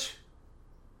match?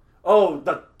 Oh,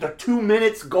 the 2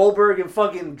 minutes Goldberg and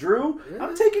fucking Drew. Yeah.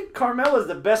 I'm taking Carmella as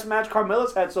the best match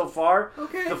Carmella's had so far.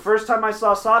 Okay. The first time I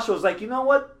saw Sasha, I was like, you know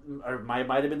what? Or might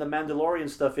have been the Mandalorian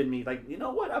stuff in me. Like, you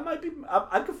know what?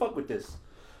 I could fuck with this.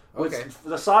 Okay.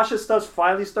 The Sasha stuff's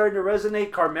finally starting to resonate.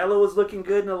 Carmella was looking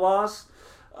good in the loss.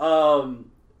 I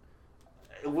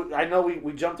know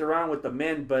we jumped around with the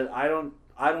men, but I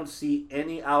don't see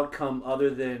any outcome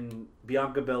other than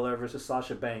Bianca Belair versus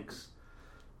Sasha Banks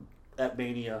at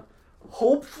Mania.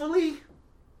 Hopefully,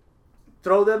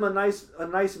 throw them a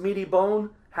nice meaty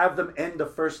bone. Have them end the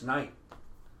first night.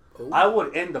 Ooh. I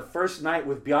would end the first night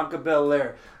with Bianca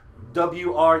Belair,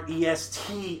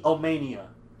 WREST Omania,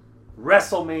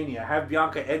 WrestleMania. Have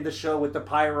Bianca end the show with the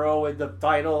pyro and the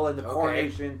title and the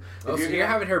coronation. So you're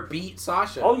having her beat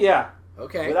Sasha. Oh yeah.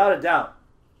 Okay. Without a doubt.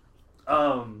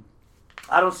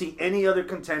 I don't see any other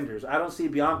contenders. I don't see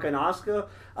Bianca and Asuka.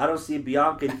 I don't see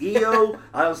Bianca and Io.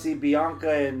 I don't see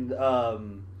Bianca and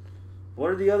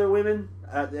what are the other women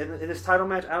in this title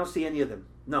match? I don't see any of them.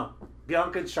 No,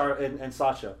 Bianca and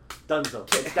Sasha. Dunzo.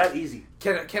 It's that easy.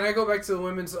 Can I go back to the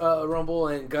women's Rumble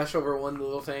and gush over one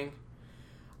little thing?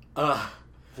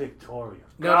 Victoria.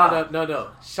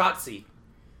 No. Shotzi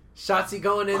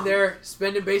going in there,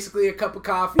 spending basically a cup of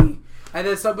coffee. And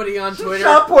then somebody on Twitter... She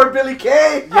shot poor Billie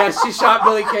Kay! Yes, she shot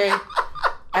Billie Kay.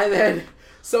 And then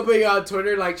somebody on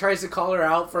Twitter tries to call her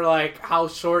out for how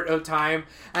short of time.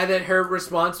 And then her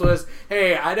response was,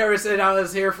 hey, I never said I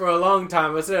was here for a long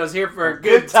time. I said I was here for a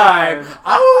good time.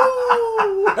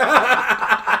 Oh!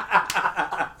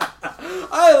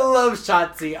 I love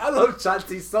Shotzi. I love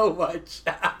Shotzi so much.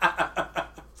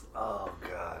 Oh,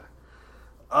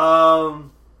 God.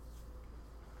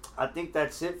 I think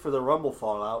that's it for the Rumble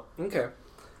fallout. Okay.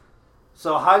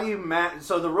 So how do you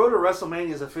So the road to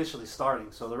WrestleMania is officially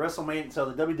starting. So the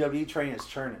WWE train is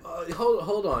churning.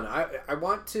 Hold on. I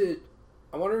want to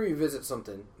revisit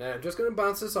something. Now, I'm just going to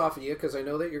bounce this off of you because I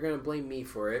know that you're going to blame me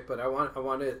for it. But I want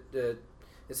to.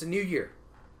 It's a new year.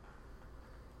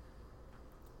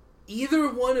 Either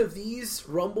one of these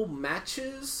Rumble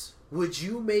matches, would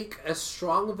you make as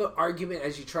strong of an argument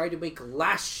as you tried to make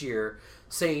last year,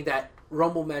 saying that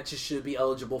Rumble matches should be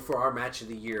eligible for our match of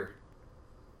the year?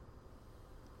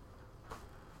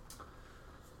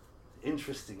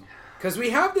 Interesting. Because we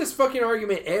have this fucking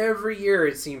argument every year,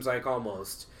 it seems like,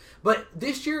 almost. But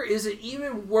this year, is it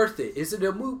even worth it? Is it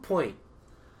a moot point?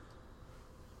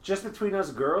 Just between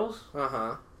us girls?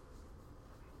 Uh-huh.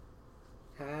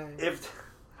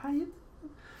 Hi.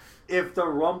 If the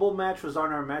Rumble match was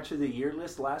on our match of the year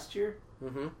list last year,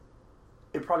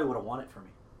 it probably would have won it for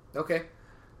me. Okay.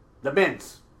 The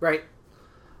men's. Right.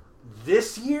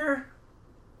 This year,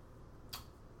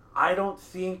 I don't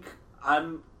think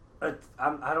I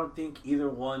don't think either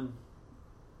one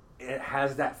it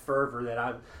has that fervor that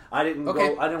I didn't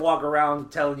walk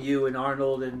around telling you and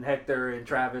Arnold and Hector and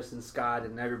Travis and Scott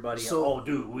and everybody. So, oh,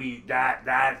 dude,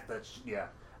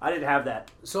 I didn't have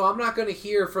that. So I'm not going to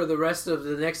hear for the rest of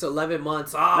the next 11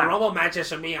 months, Rumble matches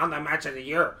should be on the match of the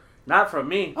year. Not from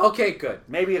me. Okay, good.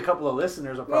 Maybe a couple of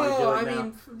listeners will probably do it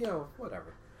now. You know,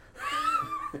 whatever.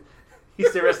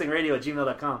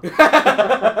 HoustonWrestlingRadio@gmail.com. If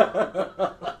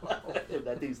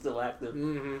that thing's still active.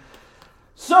 Mm-hmm.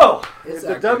 So, It's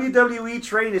if the WWE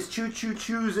train is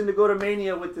choosing to go to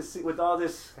Mania with all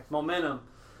this momentum,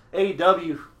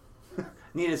 AEW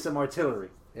needed some artillery.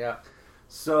 Yeah.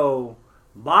 So,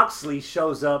 Moxley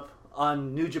shows up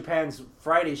on New Japan's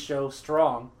Friday show,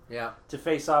 Strong, to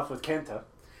face off with Kenta.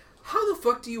 How the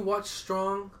fuck do you watch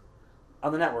Strong?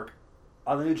 On the network.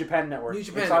 On the New Japan Network. New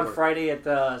Japan it's Network. On Friday at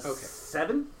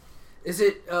 7? Is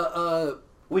it,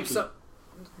 Weekly.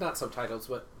 not subtitles,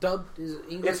 but dubbed? Is it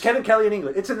English? It's Kevin Kelly in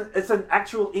English. It's an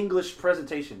actual English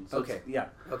presentation. So okay. Yeah.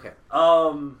 Okay.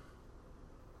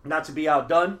 Not to be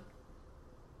outdone.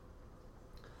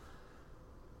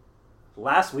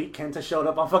 Last week, Kenta showed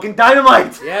up on fucking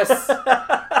Dynamite. Yes.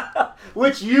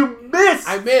 Which you missed.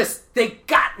 I missed. They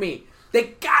got me.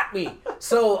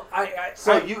 So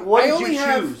what did you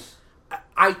choose?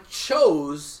 I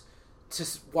chose to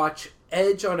watch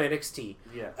Edge on NXT.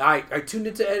 Yeah. I tuned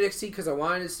into NXT because I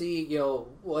wanted to see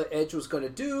what Edge was going to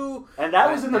do. And that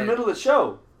was in the middle of the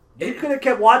show. You could have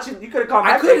kept watching. You could have come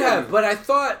back. I could have, but I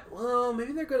thought, well,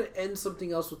 maybe they're going to end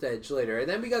something else with Edge later. And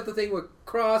then we got the thing with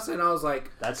Cross, and I was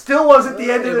like, that still wasn't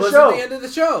the end of the show. It wasn't the end of the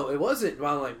show. It wasn't.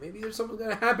 Well, I'm like, maybe there's something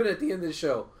going to happen at the end of the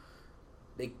show.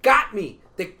 They got me.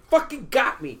 They fucking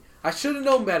got me. I should have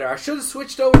known better. I should have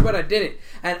switched over, but I didn't.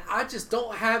 And I just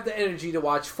don't have the energy to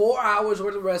watch 4 hours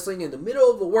worth of wrestling in the middle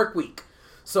of the work week.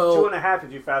 So 2.5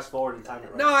 if you fast forward and time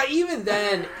it right. No, even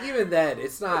then,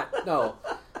 it's not. No.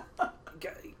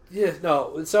 Yeah,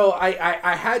 no. So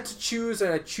I had to choose,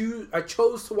 and I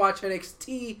chose to watch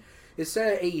NXT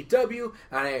instead of AEW,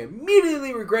 and I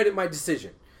immediately regretted my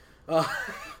decision.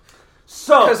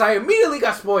 Because I immediately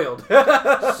got spoiled.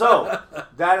 So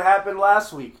that happened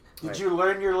last week. Did you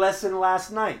learn your lesson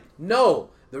last night? No.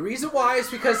 The reason why is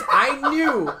because I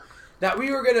knew that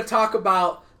we were going to talk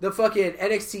about the fucking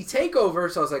NXT TakeOver,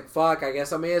 so I was like, fuck, I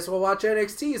guess I may as well watch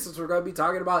NXT since we're going to be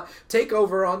talking about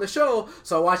TakeOver on the show.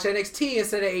 So I watched NXT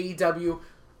instead of AEW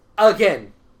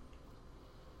again.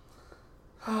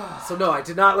 So no, I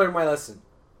did not learn my lesson.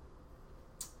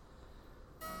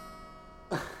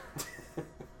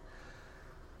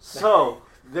 So,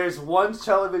 there's one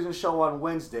television show on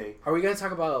Wednesday. Are we going to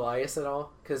talk about Elias at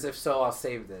all? Because if so, I'll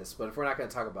save this. But if we're not going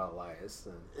to talk about Elias,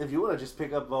 then... If you want to just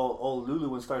pick up old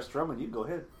Lulu and start strumming, you go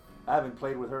ahead. I haven't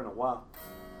played with her in a while.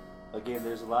 Again,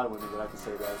 there's a lot of women that I can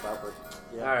say that about, but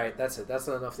yeah. All right, that's it. That's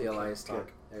enough of the Elias talk.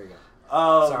 Good. There you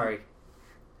go. Sorry.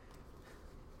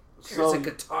 There's a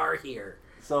guitar here.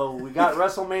 So we got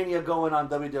WrestleMania going on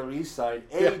WWE's side.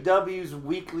 Yeah. AEW's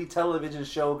weekly television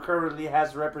show currently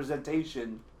has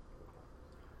representation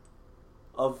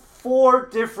of 4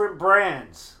 different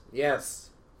brands.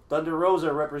 Yes. Thunder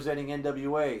Rosa representing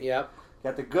NWA. Yep.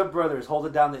 Got the Good Brothers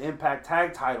holding down the Impact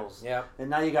Tag titles. Yep. And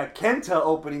now you got Kenta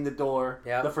opening the door,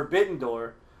 yep. the Forbidden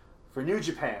Door, for New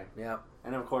Japan. Yep.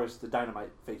 And of course the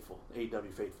Dynamite faithful,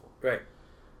 AEW faithful. Right.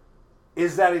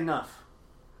 Is that enough?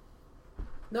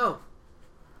 No.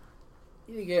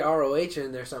 You need to get ROH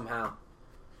in there somehow.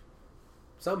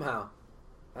 Somehow.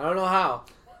 I don't know how.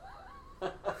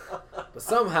 But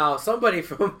somehow, somebody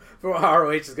from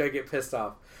ROH is going to get pissed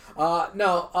off. I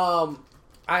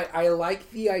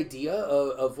like the idea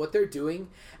of what they're doing.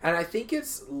 And I think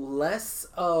it's less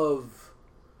of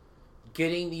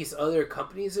getting these other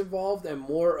companies involved and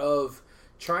more of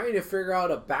trying to figure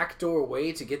out a backdoor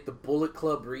way to get the Bullet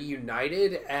Club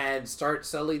reunited and start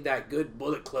selling that good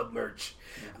Bullet Club merch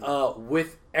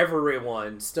with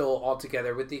everyone still all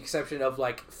together, with the exception of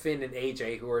like Finn and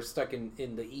AJ who are stuck in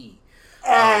the E.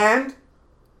 And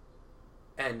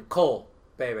Cole,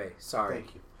 baby. Sorry.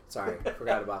 Thank you. Sorry,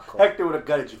 forgot about Cole. Hector would have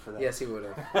gutted you for that. Yes, he would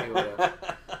have. He would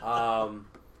have.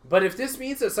 But if this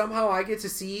means that somehow I get to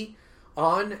see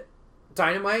on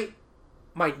Dynamite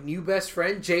my new best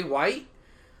friend, Jay White,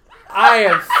 I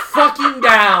am fucking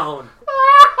down.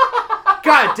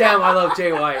 God damn, I love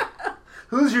Jay White.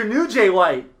 Who's your new Jay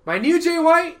White? My new Jay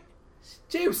White?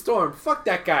 James Storm. Fuck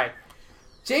that guy.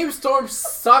 James Storm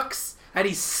sucks, and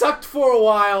he sucked for a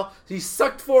while. He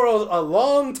sucked for a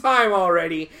long time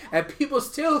already, and people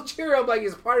still cheer him like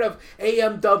he's part of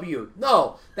AMW.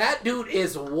 No, that dude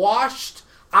is washed.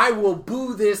 I will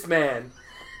boo this man.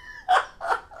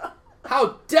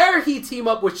 How dare he team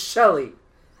up with Shelly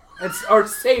or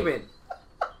Sabin?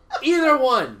 Either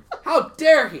one. How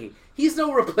dare he? He's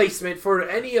no replacement for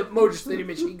any of Motor City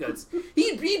Machine Guns.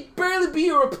 He'd barely be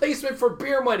a replacement for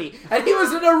Beer Money, and he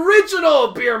was an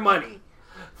original Beer Money.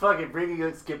 Fucking bringing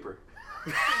in Skipper.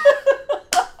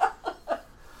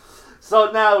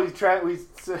 So now we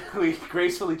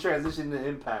gracefully transition to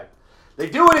Impact. They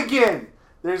do it again.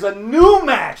 There's a new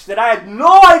match that I had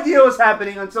no idea was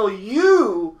happening until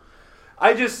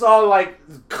I just saw like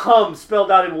cum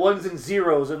spelled out in ones and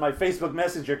zeros in my Facebook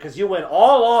Messenger because you went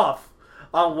all off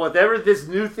on whatever this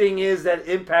new thing is that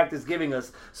Impact is giving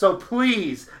us. So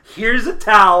please, here's a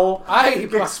towel.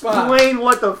 Explain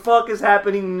what the fuck is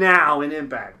happening now in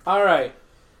Impact. All right.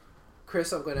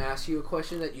 Chris, I'm going to ask you a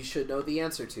question that you should know the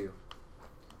answer to.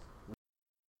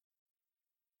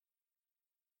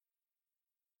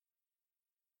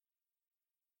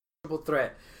 Triple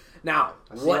threat. Now,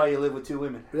 I see why you live with two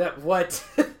women. What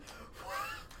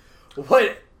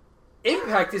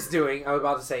Impact is doing, I was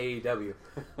about to say AEW.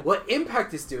 What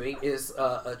Impact is doing is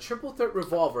a triple threat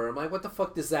revolver. I'm like, what the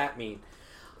fuck does that mean?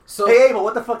 So, hey, but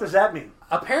what the fuck does that mean?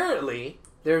 Apparently,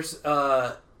 there's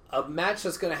a match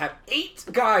that's going to have 8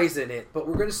 guys in it, but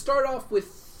we're going to start off with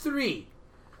 3.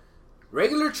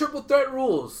 Regular triple threat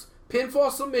rules.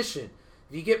 Pinfall submission.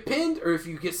 If you get pinned or if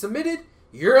you get submitted,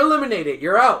 you're eliminated.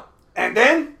 You're out. And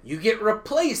then? You get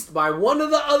replaced by one of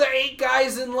the other 8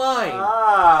 guys in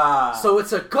line. So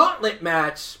it's a gauntlet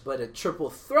match, but a triple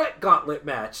threat gauntlet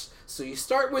match. So you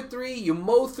start with 3, you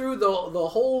mow through the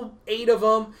whole 8 of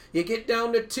them, you get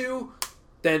down to 2,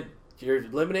 then you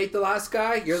eliminate the last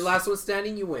guy, you're the last one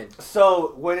standing, you win.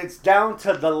 So when it's down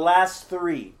to the last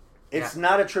 3, it's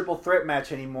not a triple threat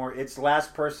match anymore, it's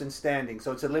last person standing,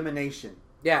 so it's elimination.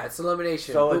 Yeah, it's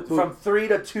elimination. So it's from 3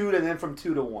 to 2 and then from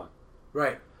 2 to 1.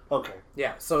 Right. Okay.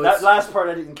 Yeah, so that last part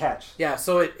I didn't catch. Yeah,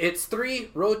 so it's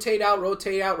 3, rotate out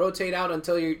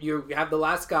until you have the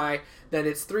last guy. Then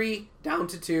it's 3, down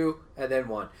to 2, and then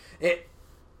 1.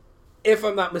 If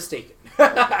I'm not mistaken.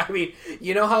 I mean,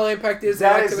 you know how Impact is?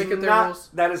 That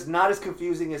is not as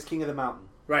confusing as King of the Mountain.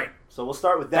 Right. So we'll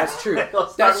start with that. That's true.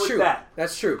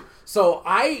 That's true. So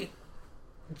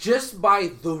just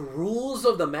by the rules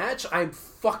of the match, I'm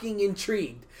fucking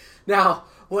intrigued. Now,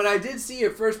 when I did see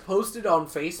it first posted on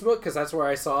Facebook, because that's where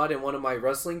I saw it in one of my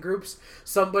wrestling groups,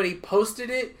 somebody posted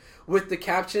it with the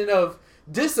caption of,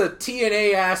 "This a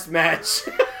TNA ass match."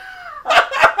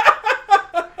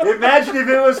 Imagine if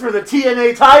it was for the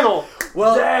TNA title.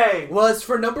 Well, dang. Well, it's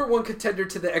for number 1 contender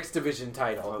to the X Division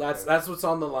title. Okay. That's what's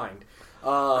on the line.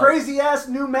 Crazy ass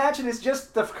new match, and it's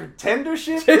just the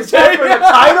contendership? Is that for the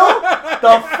title?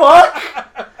 The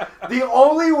fuck? The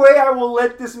only way I will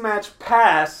let this match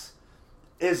pass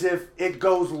is if it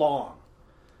goes long.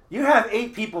 You have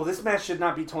 8 people. This match should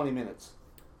not be 20 minutes.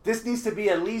 This needs to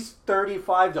be at least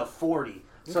 35 to 40.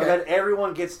 So that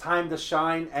everyone gets time to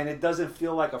shine and it doesn't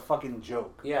feel like a fucking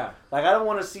joke. Yeah. Like, I don't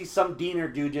want to see some Diener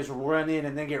dude just run in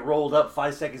and then get rolled up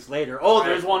 5 seconds later. Oh,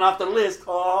 there's one off the list.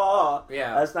 Oh.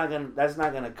 Yeah. That's not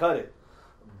gonna cut it.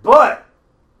 But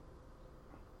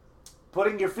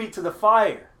putting your feet to the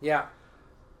fire. Yeah.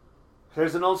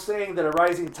 There's an old saying that a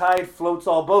rising tide floats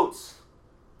all boats.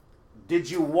 Did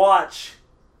you watch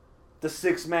the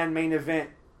 6-man main event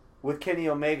with Kenny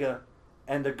Omega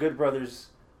and the Good Brothers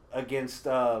against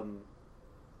Sabin,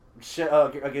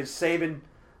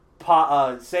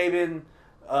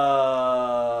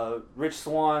 Rich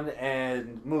Swann,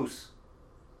 and Moose?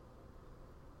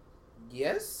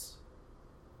 Yes,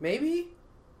 maybe.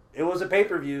 It was a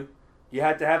pay-per-view. You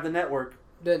had to have the network.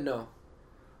 Didn't know.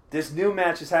 This new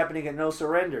match is happening at No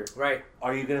Surrender. Right.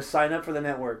 Are you going to sign up for the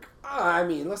network? I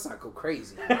mean, let's not go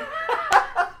crazy. We're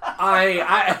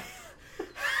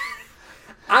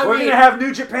going to have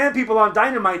New Japan people on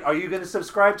Dynamite. Are you going to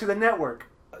subscribe to the network?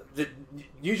 The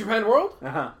New Japan World?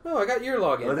 Uh-huh. No, I got your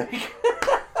login.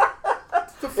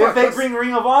 If they bring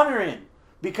Ring of Honor in.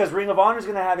 Because Ring of Honor is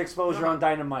going to have exposure on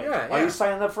Dynamite. Yeah, Are you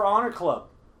signing up for Honor Club?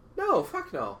 No,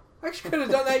 fuck no. I actually could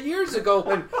have done that years ago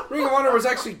when Ring of Honor was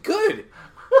actually good.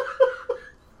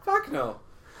 Fuck no.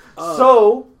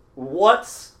 So,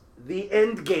 what's the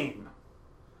end game?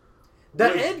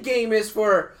 The end game is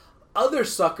for other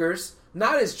suckers,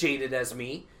 not as jaded as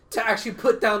me, to actually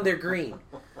put down their green.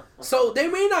 So they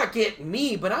may not get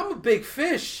me, but I'm a big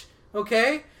fish,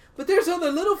 okay? But there's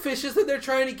other little fishes that they're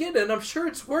trying to get, and I'm sure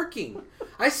it's working.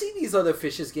 I see these other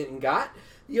fishes getting got,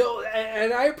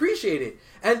 and I appreciate it.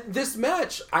 And this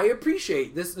match, I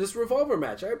appreciate this revolver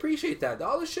match. I appreciate that.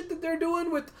 All the shit that they're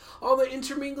doing with all the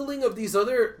intermingling of these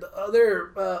other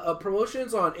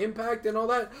promotions on Impact and all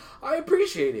that, I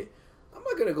appreciate it. I'm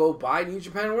not gonna go buy New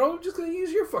Japan World. I'm just gonna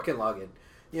use your fucking login.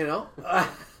 You know.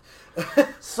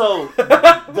 So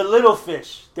the little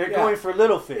fish, they're going for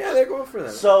little fish. Yeah, they're going for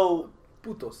them. So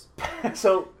putos.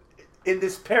 So in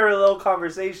this parallel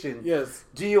conversation, yes,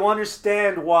 do you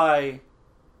understand why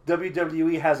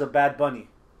WWE has a Bad Bunny?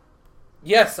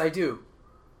 Yes, I do.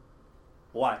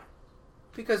 Why?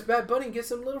 Because Bad Bunny gets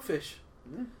some little fish.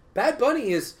 Bad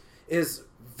Bunny is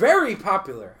very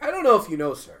popular. I don't know if you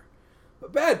know, sir,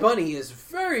 but Bad Bunny is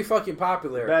very fucking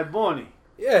popular. Bad Bunny.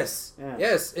 Yes. Yeah.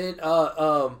 Yes. In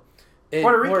Puerto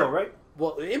Rico, right?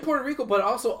 Well, in Puerto Rico, but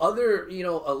also other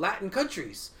Latin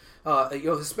countries.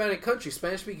 Hispanic countries,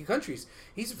 Spanish-speaking countries.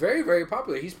 He's very, very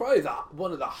popular. He's probably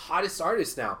one of the hottest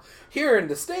artists now. Here in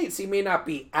the States, he may not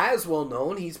be as well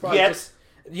known. He's probably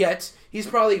he's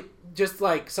probably just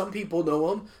like some people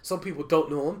know him, some people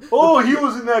don't know him. Oh, he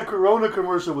was in that Corona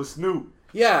commercial with Snoop.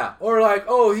 Yeah, or like,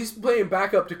 oh, he's playing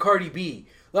backup to Cardi B.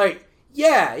 Like,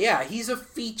 yeah, he's a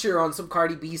feature on some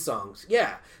Cardi B songs.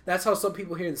 Yeah, that's how some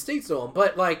people here in the States know him.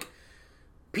 But like,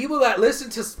 people that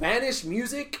listen to Spanish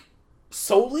music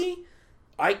solely,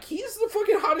 like, he's the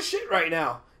fucking hottest shit right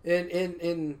now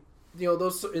in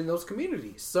those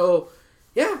communities. So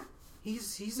yeah,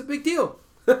 he's a big deal.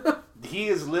 He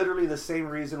is literally the same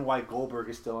reason why Goldberg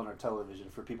is still on our television,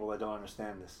 for people that don't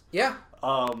understand this. Yeah.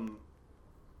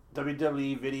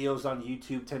 WWE videos on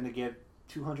YouTube tend to get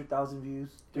 200,000 views,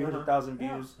 300,000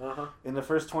 views. In the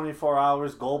first 24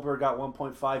 hours, Goldberg got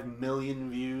 1.5 million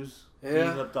views,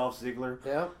 beating up Dolph Ziggler.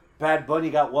 Yeah. Bad Bunny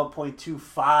got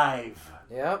 1.25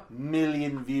 Yep.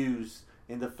 million views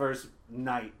in the first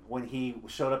night when he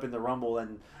showed up in the Rumble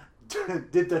and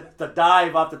did the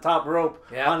dive off the top rope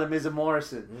on the Miz and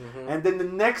Morrison. Mm-hmm. And then the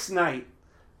next night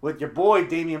with your boy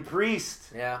Damian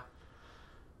Priest. Yeah.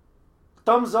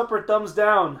 Thumbs up or thumbs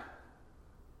down?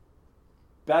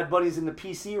 Bad Bunny's in the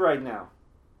PC right now.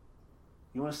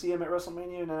 You want to see him at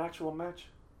WrestleMania in an actual match?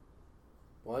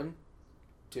 1,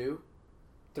 2,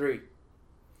 3.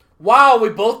 Wow, we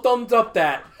both thumbs up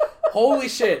that. Holy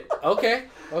shit. Okay.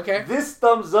 This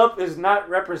thumbs up is not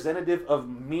representative of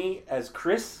me as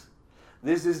Chris.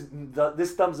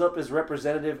 This thumbs up is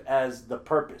representative as the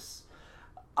purpose.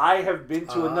 I have been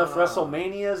to enough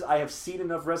WrestleManias. I have seen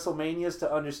enough WrestleManias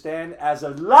to understand, as a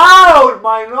loud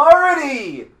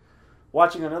minority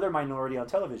watching another minority on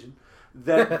television,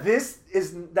 that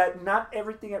that not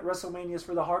everything at WrestleMania is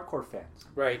for the hardcore fans.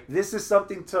 Right. This is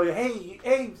something to, hey,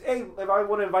 if I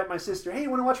want to invite my sister, hey, you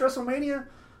want to watch WrestleMania?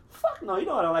 Fuck no, you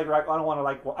know I don't like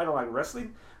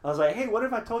wrestling. I was like, hey, what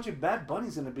if I told you Bad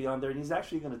Bunny's going to be on there and he's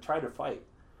actually going to try to fight?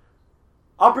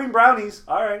 I'll bring brownies.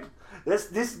 All right.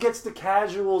 This gets the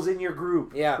casuals in your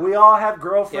group. Yeah. We all have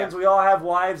girlfriends. Yeah. We all have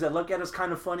wives that look at us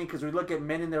kind of funny because we look at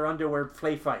men in their underwear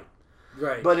play fight.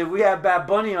 Right. But if we have Bad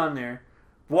Bunny on there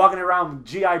walking around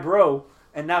G.I. Bro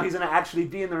and now he's going to actually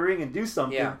be in the ring and do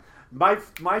something, my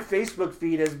Facebook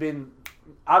feed has been...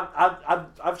 I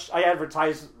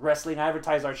advertise wrestling. I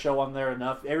advertise our show on there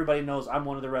enough. Everybody knows I'm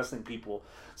one of the wrestling people.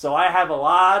 So I have a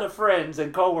lot of friends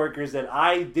and coworkers that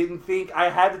I didn't think I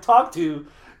had to talk to,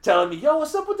 telling me, "Yo,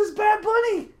 what's up with this Bad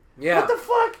Bunny? Yeah. What the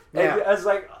fuck?" Yeah. And I was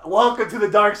like, "Welcome to the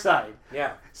dark side."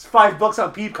 Yeah. It's $5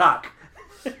 on Peacock,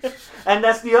 and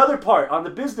that's the other part on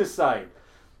the business side.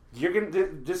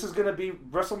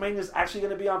 WrestleMania is actually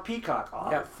gonna be on Peacock.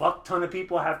 A fuck ton of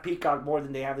people have Peacock more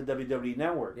than they have the WWE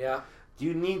Network. Yeah.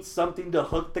 You need something to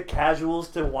hook the casuals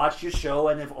to watch your show,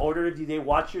 and if they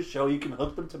watch your show, you can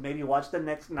hook them to maybe watch the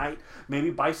next night,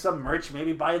 maybe buy some merch,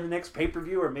 maybe buy the next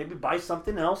pay-per-view, or maybe buy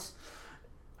something else.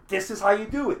 This is how you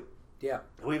do it. Yeah.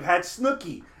 We've had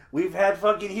Snooki. We've had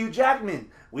fucking Hugh Jackman.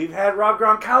 We've had Rob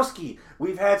Gronkowski.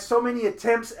 We've had so many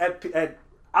attempts at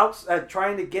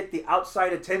trying to get the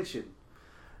outside attention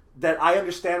that I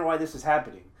understand why this is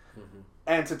happening. Mm-hmm.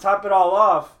 And to top it all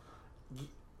off,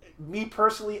 me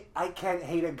personally, I can't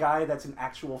hate a guy that's an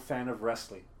actual fan of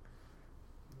wrestling.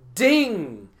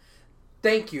 Ding!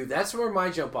 Thank you. That's where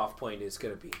my jump-off point is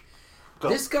going to be. Go.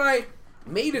 This guy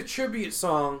made a tribute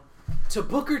song to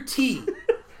Booker T.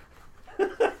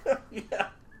 Yeah.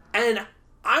 And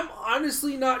I'm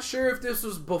honestly not sure if this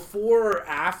was before or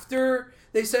after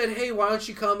they said, hey, why don't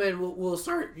you come and we'll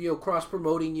start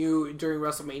cross-promoting you during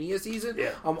WrestleMania season.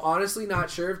 Yeah. I'm honestly not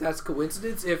sure if that's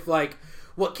coincidence, if like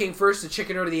what came first, the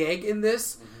chicken or the egg in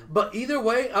this. Mm-hmm. But either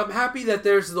way, I'm happy that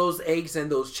there's those eggs and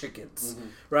those chickens,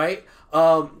 right?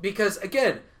 Because,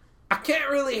 again, I can't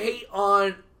really hate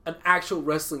on an actual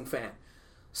wrestling fan.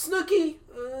 Snooki,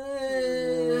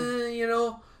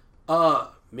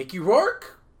 Mickey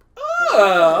Rourke,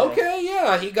 okay,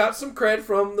 yeah, he got some cred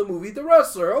from the movie The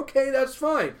Wrestler. Okay, that's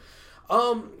fine.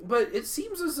 But it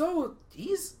seems as though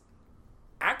he's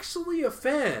actually a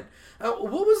fan.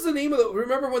 What was the name of the...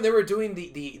 Remember when they were doing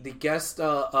the guest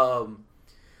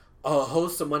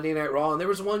host of Monday Night Raw, and there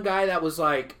was one guy that was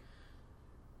like...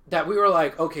 That we were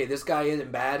like, okay, this guy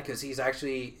isn't bad because he's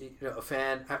actually a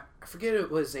fan. I forget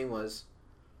what his name was.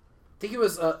 I think he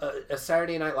was a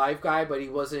Saturday Night Live guy, but he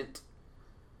wasn't...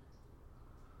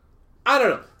 I don't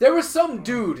know. There was some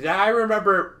dude that I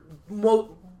remember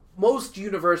most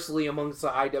universally amongst the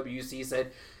IWC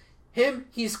said,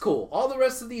 he's cool. All the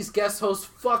rest of these guest hosts,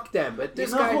 fuck them. But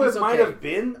this guy, who he's it might have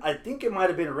been? I think it might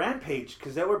have been Rampage,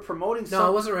 because they were promoting something. No,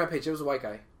 it wasn't Rampage. It was a white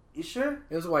guy. You sure?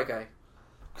 It was a white guy.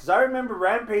 Because I remember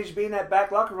Rampage being at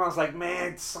back locker room. I was like,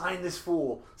 man, sign this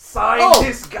fool. Sign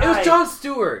this guy. It was Jon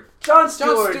Stewart. Jon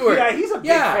Stewart. Yeah, he's a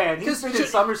big fan. He's been in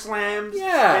SummerSlams.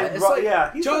 Yeah. And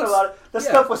he's done a lot of...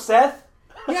 stuff with Seth.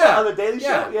 Yeah. On the Daily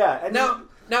Show. Yeah. And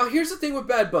now, here's the thing with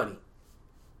Bad Bunny.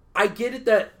 I get it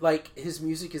that, like, his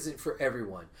music isn't for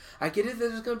everyone. I get it that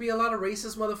there's going to be a lot of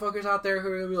racist motherfuckers out there who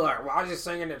are going to be like, well, I'm just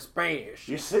singing in Spanish.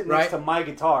 You're sitting next to my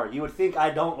guitar. You would think I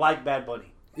don't like Bad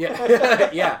Bunny.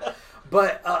 Yeah. Yeah.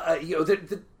 But, I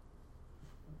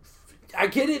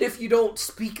get it if you don't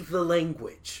speak the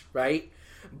language, right?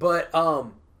 But,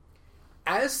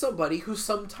 as somebody who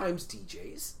sometimes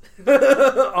DJs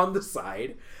on the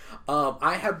side,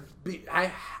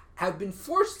 I have been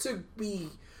forced to be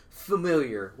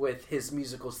familiar with his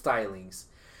musical stylings.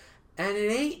 And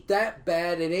it ain't that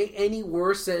bad. It ain't any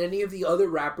worse than any of the other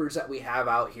rappers that we have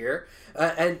out here.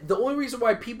 And the only reason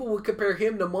why people would compare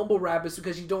him to mumble rap is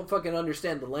because you don't fucking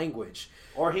understand the language.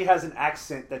 Or he has an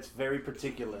accent that's very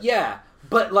particular. Yeah,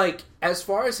 but like, as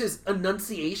far as his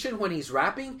enunciation when he's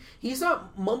rapping, he's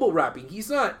not mumble rapping. He's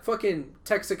not fucking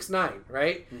Tech 6ix9ine,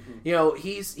 right? Mm-hmm. You know,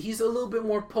 he's a little bit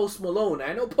more Post Malone.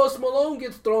 I know Post Malone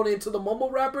gets thrown into the mumble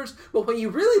rappers, but when you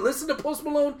really listen to Post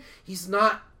Malone, he's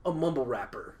not a mumble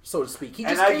rapper, so to speak. He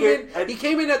just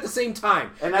came in at the same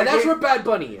time. And that's where Bad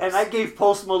Bunny is. And I gave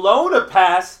Post Malone a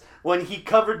pass when he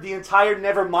covered the entire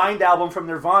Nevermind album from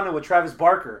Nirvana with Travis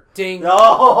Barker. Ding.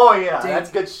 Oh, yeah. Ding.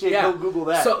 That's good shit. Yeah. Go Google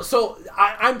that. So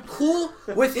I'm cool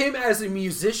with him as a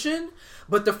musician,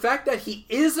 but the fact that he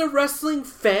is a wrestling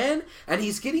fan and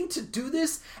he's getting to do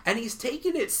this and he's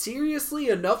taking it seriously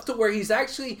enough to where he's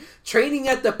actually training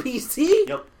at the PC.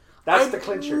 Yep. That's the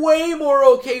clincher. I'm way more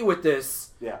okay with this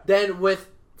than with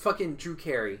fucking Drew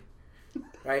Carey.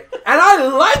 Right? And I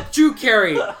like Drew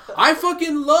Carey. I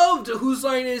fucking loved Whose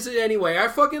Line Is It Anyway? I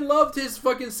fucking loved his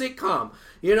fucking sitcom.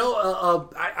 You know,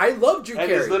 I love Drew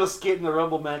Carey. And his little skit in the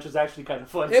Rumble match was actually kind of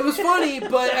funny. It was funny,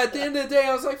 but at the end of the day,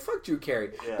 I was like, fuck Drew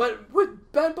Carey. Yeah. But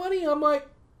with Bad Bunny, I'm like,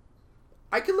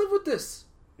 I can live with this.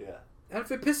 Yeah. And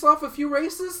if it pisses off a few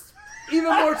racists,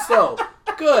 even more so.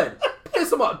 Good. Piss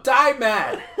them off. Die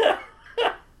mad.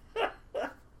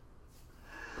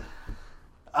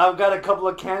 I've got a couple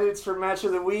of candidates for Match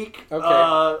of the Week.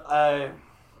 Okay.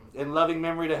 In loving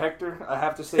memory to Hector, I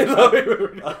have to say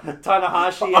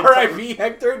Tanahashi. R.I.P.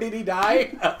 Hector, did he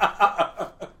die?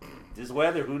 This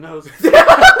weather, who knows?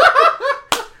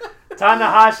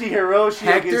 Tanahashi Hiroshi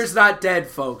Hector's not dead,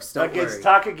 folks. Don't against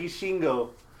worry. Takagi Shingo.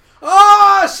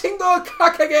 Oh, Shingo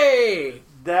Takagi!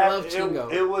 I love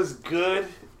Shingo. It was good.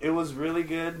 It was really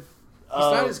good. He's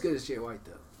not as good as Jay White,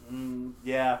 though.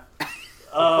 Yeah.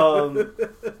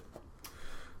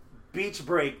 Beach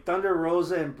Break, Thunder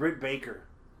Rosa and Britt Baker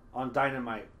on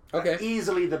Dynamite. Okay.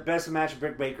 Easily the best match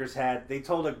Britt Baker's had. They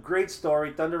told a great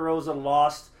story. Thunder Rosa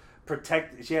lost.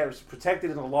 She was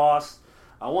protected and lost.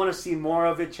 I want to see more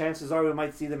of it. Chances are we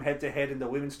might see them head-to-head in the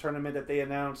women's tournament that they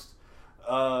announced.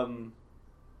 But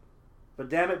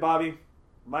damn it, Bobby.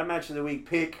 My Match of the Week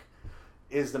pick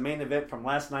is the main event from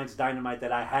last night's Dynamite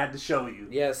that I had to show you.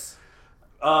 Yes.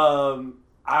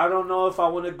 I don't know if I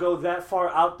want to go that far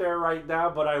out there right now,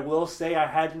 but I will say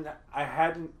I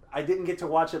didn't get to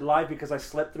watch it live because I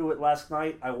slept through it last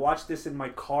night. I watched this in my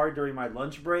car during my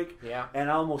lunch break,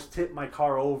 and I almost tipped my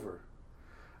car over.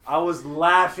 I was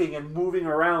laughing and moving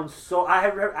around, so I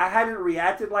hadn't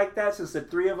reacted like that since the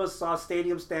three of us saw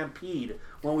Stadium Stampede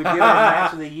when we did our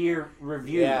Match of the Year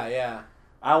review. Yeah.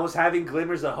 I was having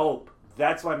glimmers of hope.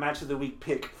 That's my Match of the Week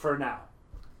pick for now.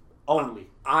 Only.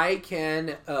 I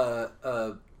can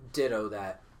ditto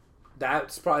that.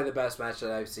 That's probably the best match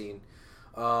that I've seen.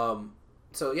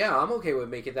 So yeah, I'm okay with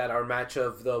making that our match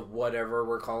of the whatever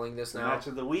we're calling this now. Match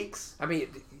of the Weeks. I mean,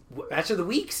 Match of the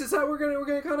Weeks is that what we're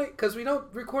gonna call it? Because we don't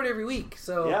record every week,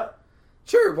 so yep.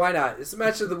 Sure, why not? It's a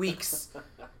Match of the Weeks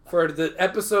for the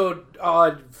episode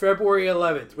on February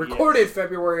 11th. Recorded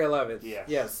February 11th.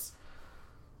 Yes.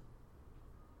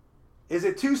 Is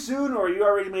it too soon, or you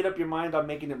already made up your mind on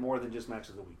making it more than just Match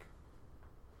of the Week?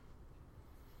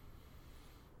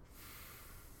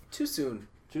 Too soon.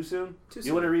 Too soon? Too soon.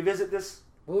 You want to revisit this?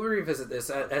 We'll revisit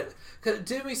this.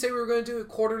 Didn't we say we were going to do it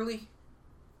quarterly?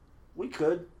 We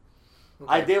could. Okay.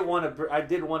 I did want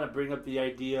to bring up the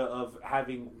idea of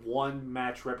having one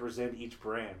match represent each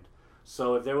brand.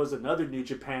 So if there was another New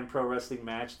Japan Pro Wrestling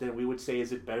match, then we would say,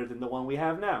 is it better than the one we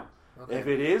have now? Okay. If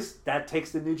it is, that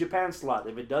takes the New Japan slot.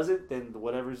 If it doesn't, then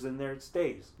whatever's in there, it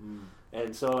stays.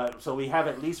 And so we have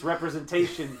at least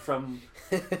representation from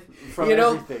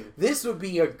everything. This would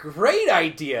be a great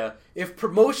idea if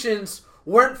promotions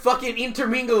weren't fucking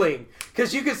intermingling.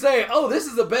 Because you could say, oh, this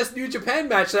is the best New Japan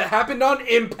match that happened on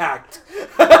Impact.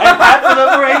 And half of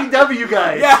them were AEW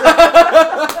guys.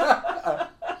 Yeah.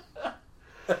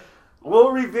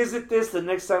 We'll revisit this the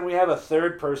next time we have a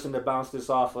third person to bounce this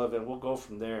off of, and we'll go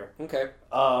from there. Okay.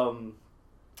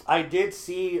 I did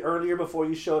see, earlier before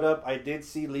you showed up, I did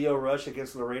see Lio Rush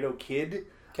against Laredo Kid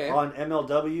on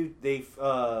MLW. They've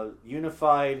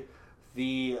unified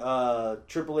the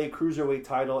AAA Cruiserweight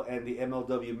title and the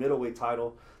MLW Middleweight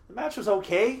title. The match was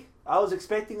okay. I was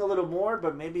expecting a little more,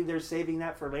 but maybe they're saving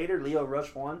that for later. Lio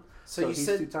Rush won. So you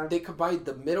said they combined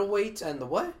the middleweight and the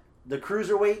what? The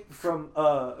Cruiserweight from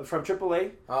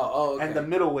AAA. Oh, okay. And the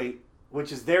Middleweight,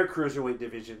 which is their Cruiserweight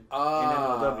division in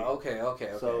MLW.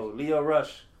 Okay. So Lio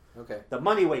Rush. Okay. The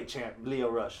Moneyweight champ, Lio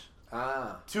Rush.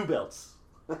 2 belts.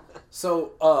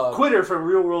 So Quitter from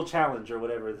Real World Challenge or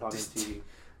whatever it's on TV.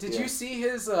 Did you see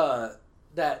his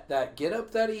that get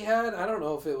up that he had? I don't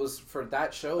know if it was for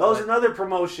that show. That was another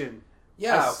promotion.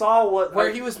 Yeah. I saw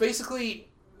where he was basically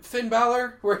Finn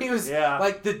Balor, where he was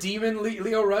like the demon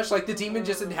Lio Rush, like the demon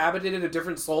just inhabited a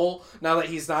different soul now that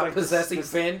he's not possessing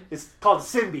Finn. It's called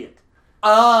Symbiote. The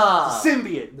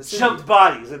Symbiote jumped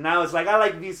bodies, and now it's like, I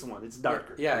like this one. It's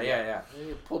darker. Yeah.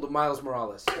 He pulled a Miles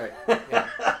Morales. Right. Yeah.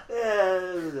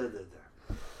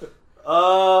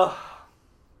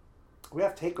 We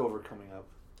have TakeOver coming up.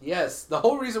 Yes, the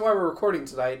whole reason why we're recording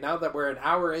tonight, now that we're an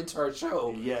hour into our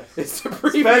show, is to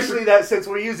preview. Especially that since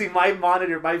we're using my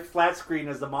monitor, my flat screen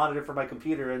as the monitor for my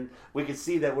computer, and we can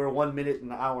see that we're 1 minute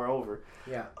and an hour over.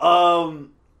 Yeah.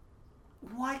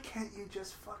 Why can't you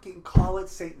just fucking call it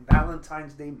St.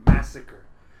 Valentine's Day Massacre?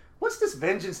 What's this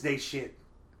Vengeance Day shit?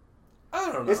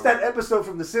 I don't know. It's that episode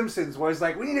from The Simpsons where it's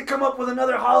like, we need to come up with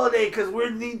another holiday because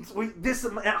this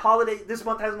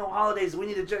month has no holidays. We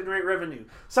need to generate revenue.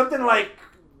 Something like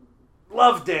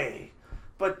Love Day,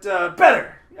 but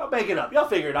better. Y'all make it up. Y'all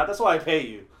figure it out. That's why I pay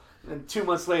you. And 2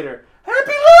 months later,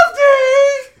 Happy Love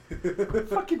Day!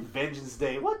 Fucking Vengeance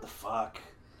Day. What the fuck?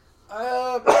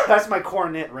 That's my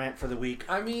cornet rant for the week.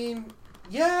 I mean,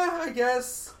 yeah, I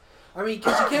guess. I mean,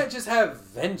 because you can't just have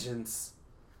vengeance.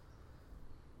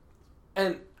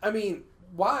 And, I mean,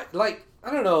 why? Like,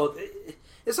 I don't know.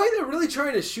 It's like they're really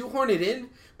trying to shoehorn it in,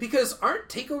 because aren't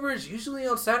takeovers usually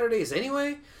on Saturdays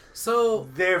anyway? So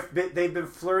they've been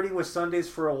flirting with Sundays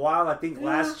for a while. I think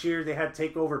last year they had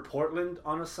Takeover Portland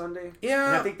on a Sunday. Yeah.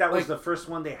 And I think that was the first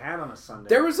one they had on a Sunday.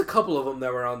 There was a couple of them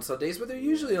that were on Sundays, but they're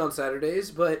usually on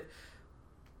Saturdays. But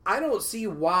I don't see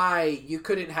why you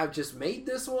couldn't have just made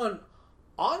this one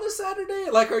on a Saturday.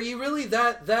 Like, are you really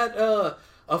that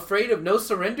afraid of No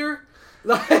Surrender?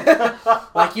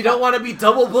 Like, you don't want to be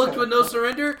double booked with No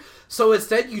Surrender? So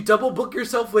instead you double book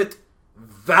yourself with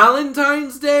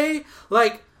Valentine's Day?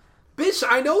 Like, bitch,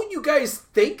 I know you guys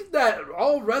think that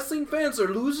all wrestling fans are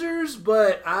losers,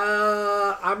 but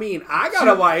I mean, I got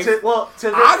a wife.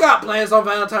 I got plans on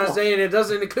Valentine's Day, and it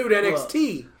doesn't include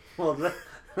NXT.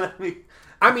 Let me.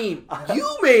 I mean,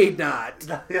 you may not.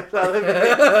 Let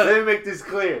me make this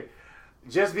clear.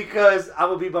 Just because I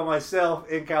will be by myself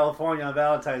in California on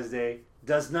Valentine's Day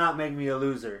does not make me a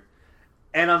loser.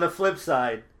 And on the flip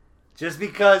side, just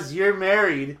because you're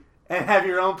married and have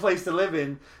your own place to live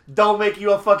in, don't make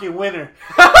you a fucking winner.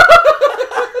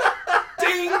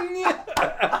 Ding!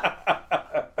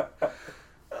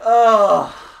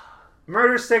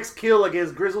 Murder, Sex, Kill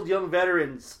against Grizzled Young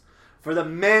Veterans for the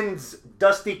men's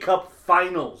Dusty Cup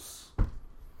Finals.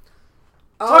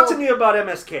 Talk to me about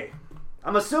MSK.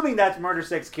 I'm assuming that's Murder,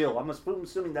 Sex, Kill. I'm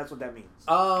assuming that's what that means.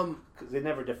 Because they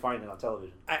never defined it on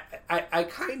television.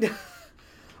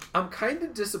 I'm kind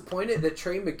of disappointed that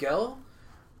Trey Miguel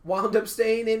wound up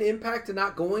staying in Impact and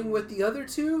not going with the other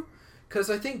two. Because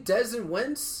I think Dez and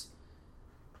Wentz,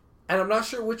 and I'm not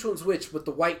sure which one's which, but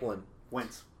the white one.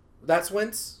 Wentz. That's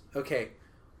Wentz? Okay.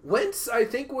 Wentz, I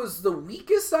think, was the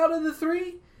weakest out of the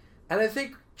three. And I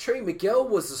think Trey Miguel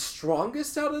was the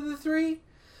strongest out of the three.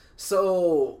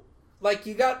 So, like,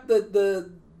 you got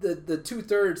the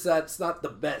 2/3 that's not the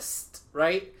best,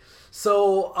 right?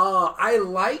 So, I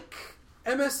like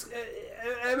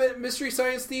Mystery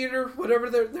Science Theater, whatever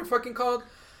they're fucking called.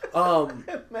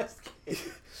 MSK.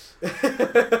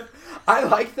 I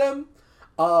like them,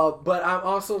 but I'm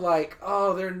also like,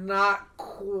 they're not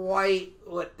quite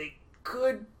what they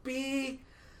could be.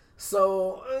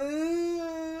 So,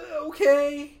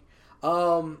 okay.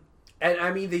 And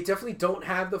I mean, they definitely don't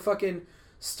have the fucking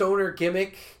stoner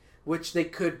gimmick, which they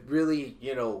could really,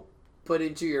 put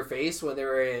into your face when they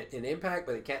were in Impact,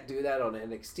 but they can't do that on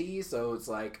NXT. So it's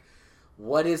like,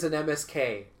 what is an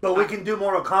MSK? But we can do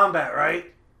Mortal Kombat, right?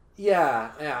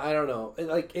 Yeah, I don't know.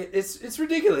 It's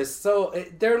ridiculous. So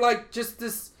they're like just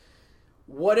this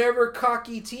whatever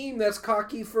cocky team that's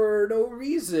cocky for no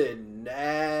reason,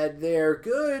 and they're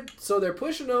good, so they're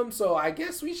pushing them. So I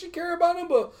guess we should care about them.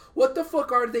 But what the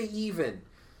fuck are they even?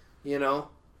 You know?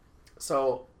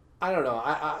 So I don't know.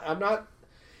 I'm not.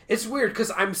 It's weird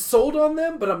because I'm sold on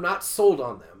them, but I'm not sold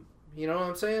on them. You know what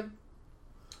I'm saying?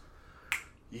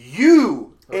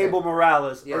 You, Okay. Abel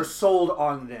Morales, Yes. are sold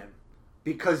on them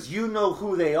because you know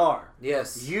who they are.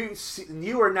 Yes.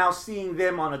 You are now seeing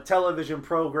them on a television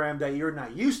program that you're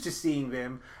not used to seeing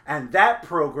them, and that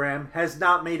program has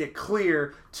not made it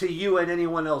clear to you and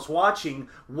anyone else watching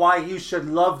why you should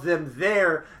love them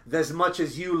there as much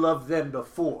as you loved them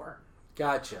before.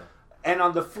 Gotcha. And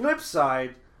on the flip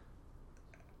side,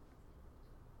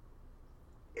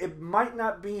 it might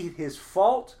not be his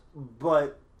fault,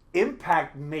 but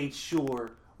Impact made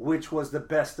sure which was the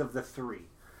best of the three.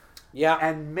 Yeah.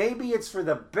 And maybe it's for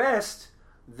the best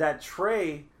that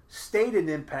Trey stayed in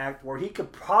Impact where he could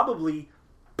possibly,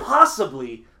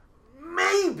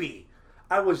 maybe,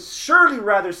 I would surely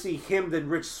rather see him than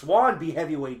Rich Swann be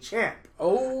heavyweight champ.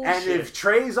 Oh, And shit. if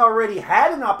Trey's already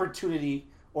had an opportunity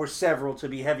or several to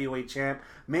be heavyweight champ,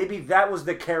 maybe that was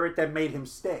the carrot that made him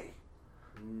stay.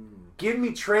 Give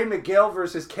me Trey Miguel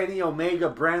versus Kenny Omega,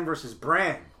 Brand versus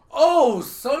Brand. Oh,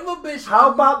 son of a bitch.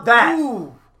 How about that?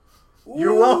 Ooh.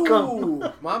 You're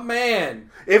welcome. My man.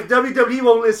 If WWE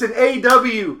won't listen,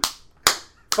 AW,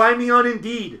 find me on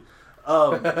Indeed.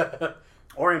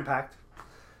 Or Impact.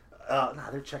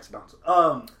 Their checks bounce.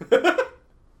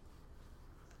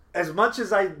 As much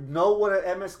as I know what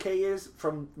an MSK is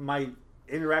from my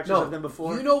interactions with them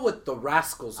before, you know what the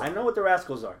Rascals are. I know what the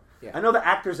Rascals are. Yeah. I know the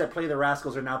actors that play the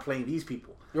Rascals are now playing these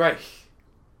people. Right.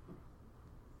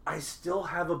 I still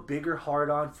have a bigger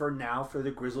hard-on for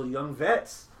the Grizzled Young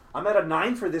Vets. I'm at a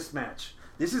 9 for this match.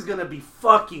 This is going to be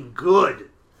fucking good.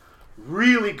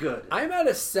 Really good. I'm at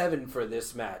a 7 for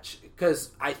this match because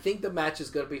I think the match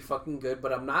is going to be fucking good,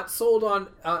 but I'm not sold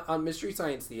on Mystery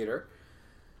Science Theater.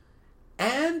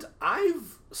 And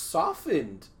I've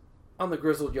softened on the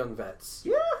Grizzled Young Vets.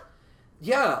 Yeah.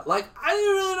 Yeah, like, I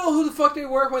didn't really know who the fuck they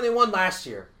were when they won last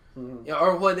year. Mm-hmm. Yeah,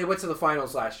 or when they went to the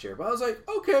finals last year. But I was like,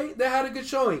 okay, they had a good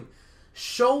showing.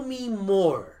 Show me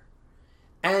more.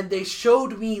 And they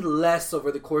showed me less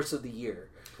over the course of the year.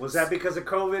 Was that because of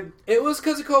COVID? It was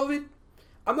because of COVID.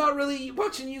 I'm not really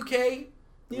watching UK,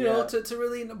 you know, to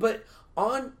really... But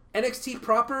on NXT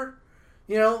proper,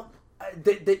 you know,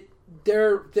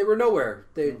 they were nowhere.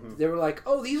 They were like,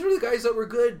 oh, these were the guys that were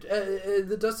good at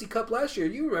the Dusty Cup last year.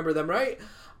 You remember them, right?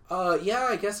 Yeah,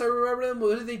 I guess I remember them.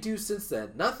 What did they do since then?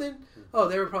 Nothing? Oh,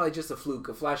 they were probably just a fluke,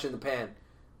 a flash in the pan.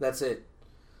 That's it.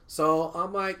 So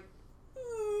I'm like,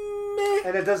 meh.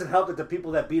 And it doesn't help that the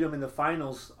people that beat them in the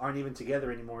finals aren't even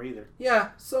together anymore either. Yeah,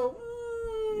 so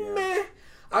meh.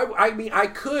 I mean, I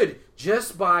could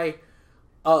just by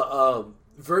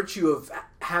virtue of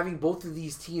having both of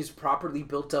these teams properly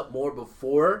built up more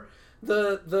before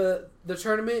the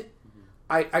tournament,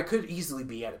 I could easily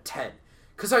be at a 10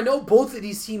 because I know both of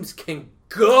these teams can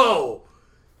go.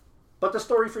 But the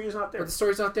story for you is not there. But the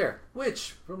story's not there.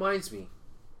 Which reminds me,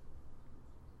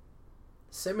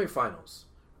 semifinals: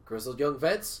 Grizzled Young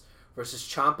Vets versus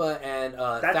Ciampa and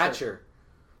Thatcher.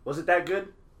 Was it that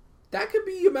good? That could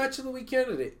be a match of the week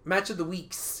candidate. Match of the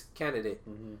week's candidate.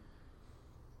 Mm-hmm.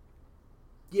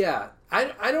 Yeah,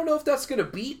 I don't know if that's gonna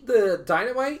beat the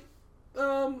Dynamite.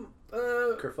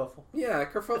 Kerfuffle. Yeah,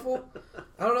 kerfuffle.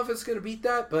 I don't know if it's gonna beat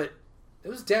that, but it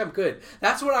was damn good.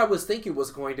 That's what I was thinking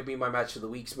was going to be my match of the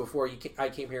weeks before I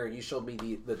came here and you showed me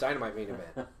the Dynamite main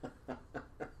event.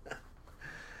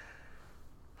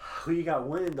 Who you got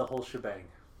winning the whole shebang?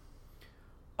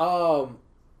 Um,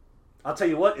 I'll tell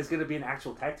you what, it's going to be an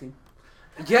actual tag team.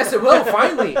 yes, it will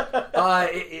finally.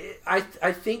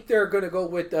 I think they're gonna go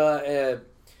with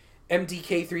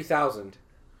MDK 3000.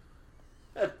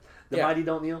 The Yeah. Mighty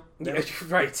Don't Kneel. Yeah,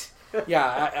 right.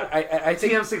 Yeah, I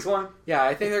think. TM61. Yeah,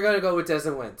 I think they're gonna go with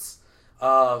Desmond Wentz.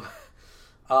 I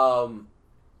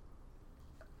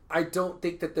don't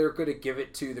think that they're gonna give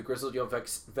it to the Grizzled Young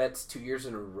Vets 2 years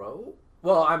in a row.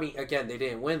 Well, I mean, again, they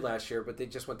didn't win last year, but they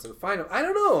just went to the final. I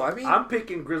don't know. I mean, I'm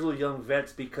picking Grizzled Young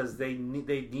Vets because they need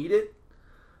it.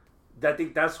 I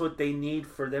think that's what they need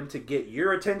for them to get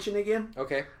your attention again.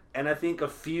 okay. And I think a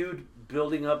feud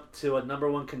building up to a number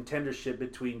one contendership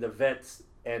between the Vets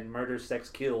and Murder, Sex,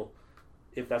 Kill,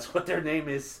 if that's what their name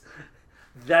is,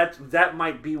 that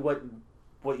might be what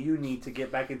what you need to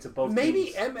get back into both Maybe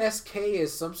teams. MSK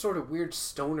is some sort of weird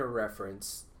stoner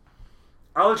reference.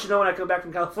 I'll let you know when I come back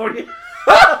from California.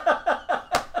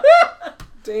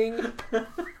 Ding.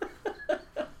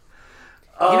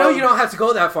 You know you don't have to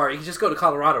go that far. You can just go to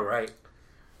Colorado, right?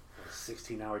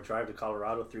 16-hour drive to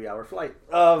Colorado, 3-hour flight.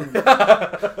 How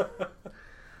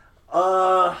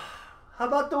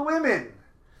about the women?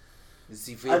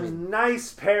 A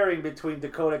nice pairing between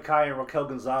Dakota Kai and Raquel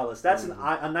Gonzalez. That's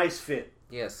a nice fit.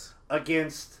 Yes.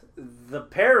 Against the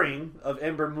pairing of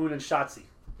Ember Moon and Shotzi.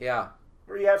 Yeah.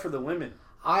 Where are you at for the women?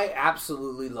 I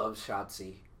absolutely love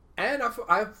Shotzi. And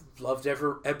I've loved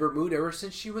Ember Moon ever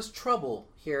since she was Trouble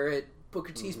here at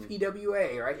Booker T's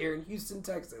PWA, right here in Houston,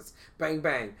 Texas. Bang,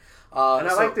 bang. And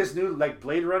I like this new, like,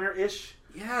 Blade Runner-ish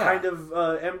kind of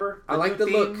Ember. I like the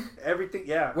look. Everything,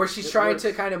 yeah. Where she's trying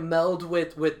to kind of meld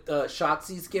with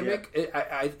Shotzi's gimmick.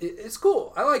 Yeah. It's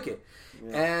cool. I like it.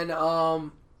 Yeah.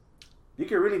 And you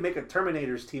could really make a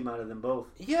Terminators team out of them both.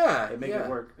 Yeah. And make it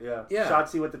work. Yeah. Yeah.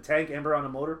 Shotzi with the tank, Ember on a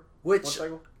motor. Which,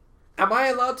 am I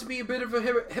allowed to be a bit of a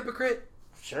hypocrite?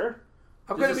 Sure.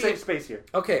 I'm going to be safe space here.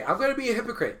 Okay, I'm going to be a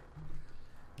hypocrite.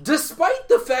 Despite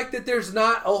the fact that there's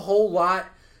not a whole lot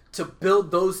to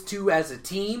build those two as a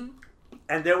team.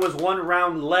 And there was one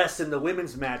round less in the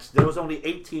women's match. There was only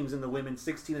 8 teams in the women,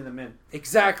 16 in the men.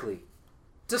 Exactly.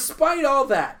 Despite all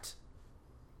that,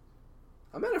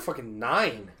 I'm at a fucking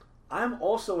 9. I'm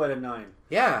also at a 9.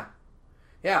 Yeah.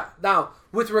 Yeah. Now,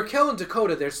 with Raquel and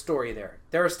Dakota, there's story there.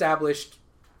 They're established.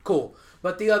 Cool.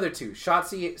 But the other two,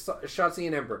 Shotzi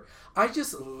and Ember, I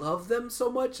just love them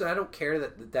so much that I don't care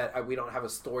that we don't have a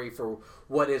story for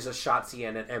what is a Shotzi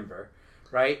and an Ember,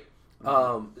 right?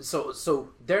 Mm-hmm. So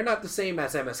they're not the same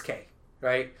as MSK,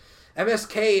 right?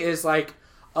 MSK is like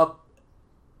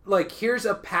here's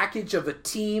a package of a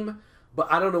team,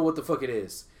 but I don't know what the fuck it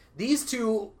is. These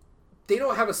two, they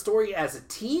don't have a story as a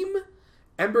team,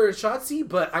 Ember and Shotzi,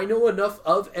 but I know enough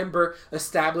of Ember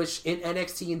established in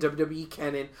NXT and WWE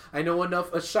canon. I know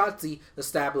enough of Shotzi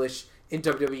established in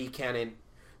WWE canon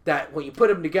that when you put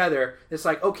them together, it's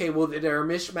like, okay, well, they're a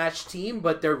mismatched team,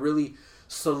 but they're really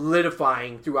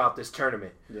solidifying throughout this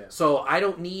tournament. Yeah. So I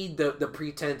don't need the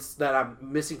pretense that I'm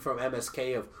missing from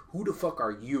MSK of who the fuck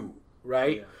are you,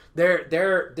 right? Yeah.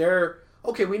 They're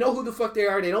okay, we know who the fuck they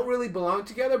are. They don't really belong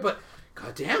together, but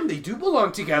god damn, they do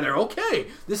belong together. Okay,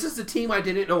 this is the team I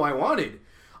didn't know I wanted.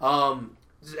 And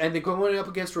they're going up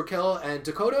against Raquel and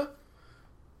Dakota.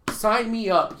 Sign me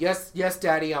up. Yes,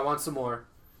 daddy, I want some more.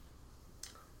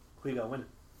 Who you got winning?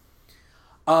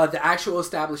 The actual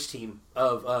established team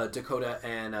of Dakota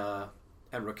and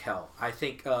Raquel. I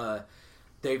think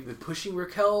they've been pushing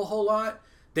Raquel a whole lot.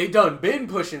 They've been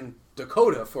pushing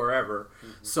Dakota forever.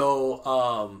 Mm-hmm. So,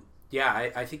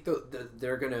 I think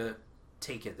they're going to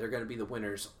take it. They're going to be the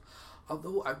winners.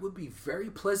 Although I would be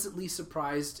very pleasantly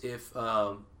surprised if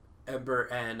Ember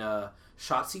and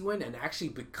Shotzi win and actually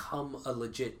become a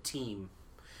legit team.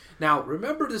 Now,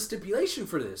 remember the stipulation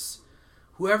for this.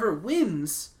 Whoever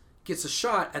wins gets a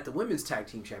shot at the women's tag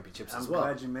team championships as well.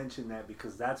 I'm glad you mentioned that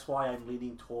because that's why I'm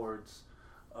leaning towards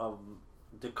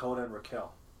Dakota and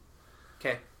Raquel.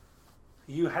 Okay.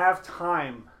 You have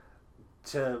time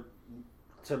to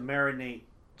marinate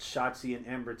Shotzi and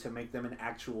Ember to make them an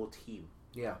actual team.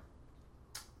 Yeah.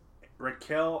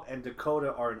 Raquel and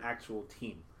Dakota are an actual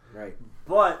team. Right.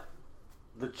 But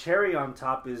the cherry on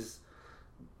top is,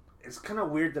 it's kind of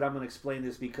weird that I'm going to explain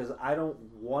this because I don't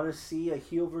want to see a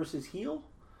heel versus heel,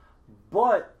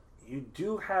 but you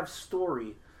do have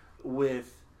story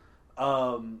with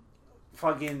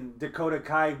fucking Dakota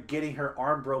Kai getting her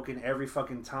arm broken every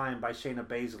fucking time by Shayna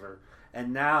Baszler,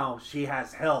 and now she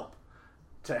has help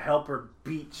to help her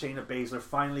beat Shayna Baszler,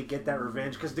 finally get that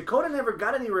revenge, because Dakota never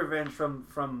got any revenge from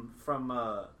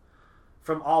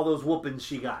all those whoopings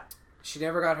she got. She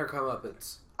never got her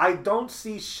comeuppance. I don't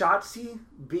see Shotzi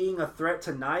being a threat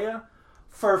to Nia.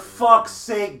 For fuck's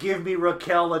sake, give me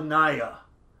Raquel and Nia.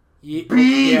 Beef!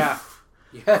 Yeah.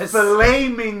 Yes. Filet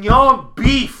mignon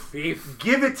beef! Beef.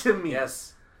 Give it to me.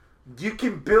 Yes. You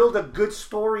can build a good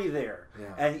story there.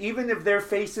 Yeah. And even if their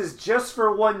faces just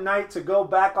for one night to go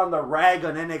back on the rag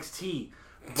on NXT.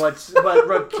 But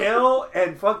Raquel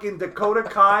and fucking Dakota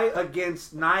Kai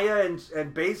against Nia and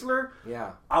Baszler,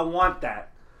 yeah, I want that.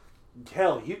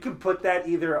 Hell, you can put that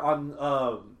either on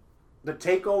the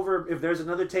takeover, if there's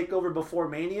another takeover before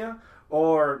Mania,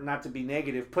 or, not to be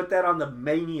negative, put that on the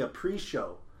Mania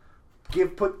pre-show.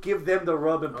 Give them the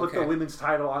rub and put the women's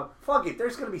title on. Fuck it,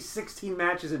 there's going to be 16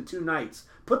 matches in 2 nights.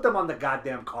 Put them on the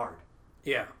goddamn card.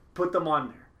 Yeah. Put them on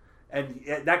there.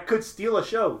 And that could steal a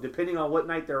show, depending on what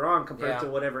night they're on compared to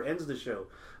whatever ends the show.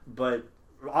 But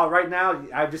right now,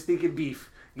 I'm just thinking beef.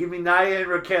 Give me Nia and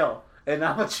Raquel. And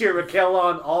I'm going to cheer Raquel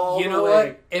on all the way. You know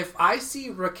what? If I see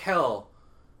Raquel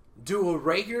do a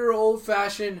regular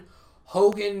old-fashioned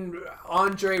Hogan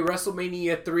Andre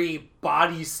WrestleMania 3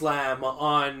 body slam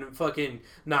on fucking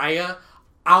Nia,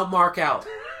 I'll mark out.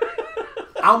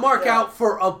 I'll mark out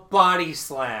for a body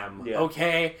slam,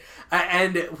 okay?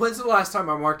 And when's the last time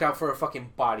I marked out for a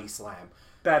fucking body slam?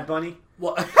 Bad Bunny?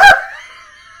 Well,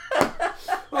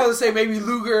 I was say maybe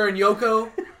Luger and Yoko,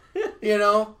 you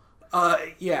know?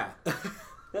 Yeah.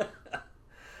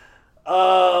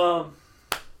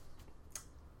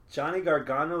 Johnny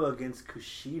Gargano against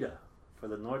Kushida for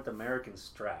the North American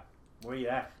strap. Where you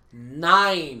at?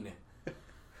 9.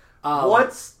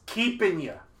 What's keeping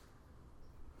you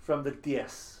from the 10?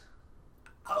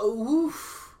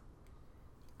 Oof.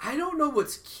 I don't know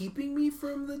what's keeping me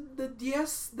from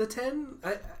the 10.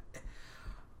 I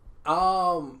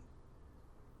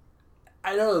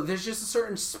don't know. There's just a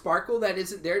certain sparkle that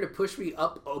isn't there to push me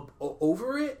up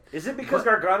over it. Is it because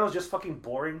Gargano's just fucking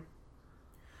boring?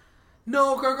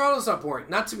 No, Gargano's not boring.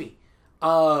 Not to me.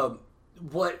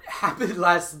 What happened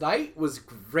last night was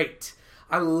great.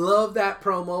 I love that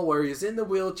promo where he's in the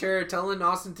wheelchair telling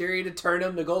Austin Theory to turn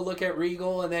him to go look at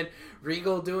Regal, and then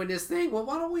Regal doing this thing. Well,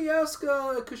 why don't we ask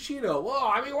Kushida?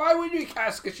 Well, I mean, why would you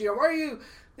ask Kushida? Why are you...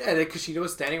 And then Kushida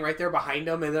was standing right there behind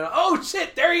him, and then, oh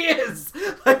shit, there he is!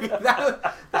 Like,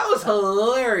 that was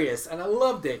hilarious, and I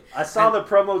loved it. I saw the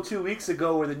promo 2 weeks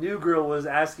ago where the new girl was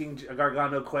asking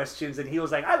Gargano questions, and he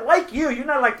was like, I like you, you're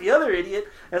not like the other idiot.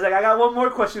 I was like, I got one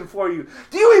more question for you.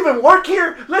 Do you even work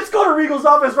here? Let's go to Regal's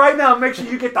office right now and make sure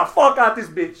you get the fuck out this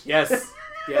bitch. Yes.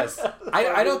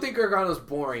 I don't think Gargano's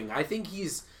boring. I think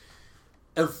he's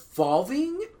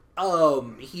evolving.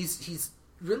 He's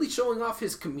really showing off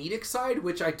his comedic side,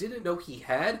 which I didn't know he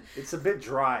had. It's a bit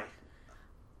dry.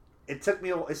 It's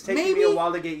taking me a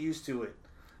while to get used to it,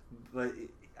 but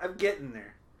I'm getting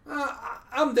there.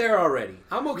 I'm there already.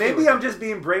 I'm okay. Maybe I'm just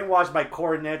being brainwashed by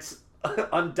Cornette's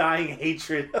undying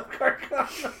hatred of Gargano.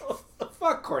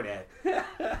 Fuck Cornette.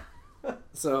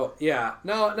 So yeah,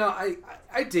 no,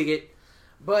 I dig it,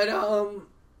 but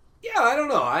yeah, I don't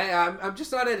know. I'm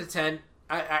just not at a 10.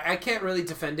 I can't really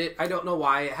defend it. I don't know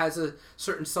why. It has a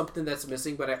certain something that's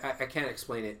missing, but I can't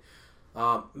explain it.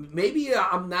 Maybe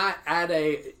I'm not at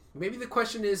a... Maybe the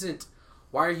question isn't,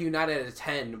 why are you not at a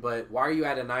 10, but why are you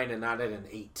at a 9 and not at an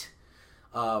 8?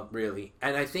 Really.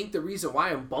 And I think the reason why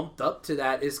I'm bumped up to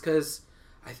that is because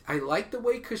I like the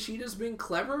way Kushida's been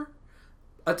clever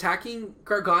attacking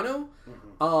Gargano.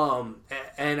 Mm-hmm.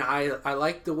 And I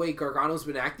like the way Gargano's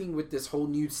been acting with this whole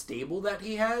new stable that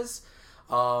he has.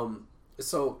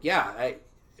 So yeah,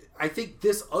 I think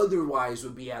this otherwise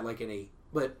would be at like an 8,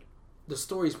 but the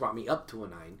story's brought me up to a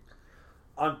 9.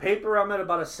 On paper, I'm at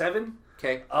about a 7.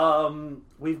 Okay.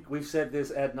 We've said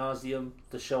this ad nauseum.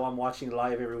 The show I'm watching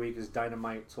live every week is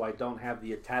Dynamite, so I don't have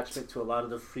the attachment to a lot of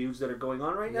the feuds that are going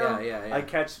on right now. Yeah. I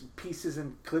catch pieces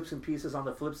and clips and pieces on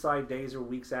the flip side, days or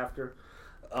weeks after.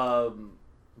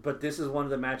 But this is one of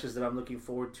the matches that I'm looking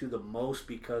forward to the most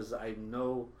because I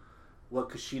know what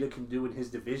Kushida can do in his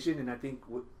division, and I think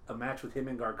a match with him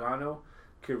and Gargano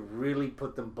could really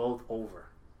put them both over.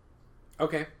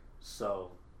 Okay.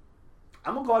 So,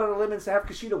 I'm going to go out on a limb and say have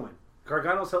Kushida win.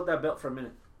 Gargano's held that belt for a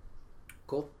minute.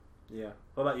 Cool. Yeah.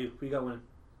 What about you? Who you got winning?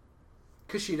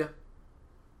 Kushida.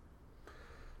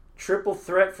 Triple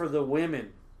threat for the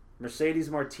women. Mercedes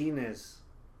Martinez.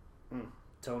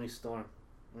 Toni Storm.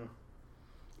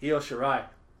 Io Shirai.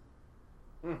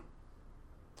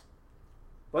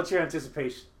 What's your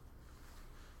anticipation?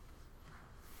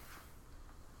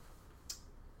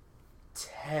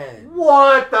 10.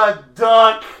 What the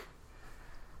duck?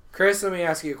 Chris, let me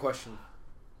ask you a question.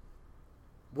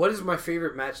 What is my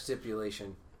favorite match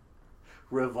stipulation?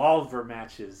 Revolver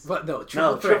matches. But no,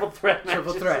 triple threat matches.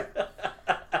 Triple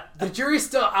threat. The jury's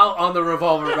still out on the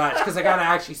revolver match because I gotta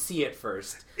actually see it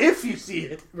first. If you see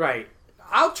it. Right.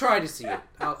 I'll try to see it.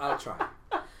 I'll try.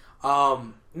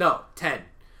 No, 10.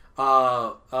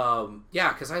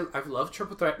 Yeah, because I love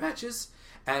triple threat matches,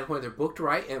 and when they're booked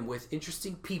right and with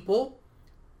interesting people,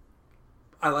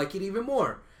 I like it even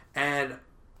more. And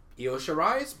Io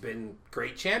Shirai's been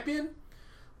great champion.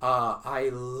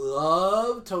 I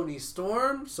love Toni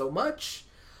Storm so much.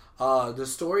 The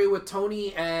story with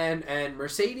Toni and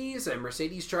Mercedes, and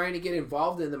Mercedes trying to get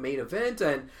involved in the main event,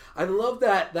 and I love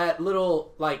that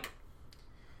little like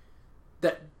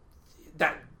that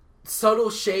subtle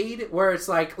shade where it's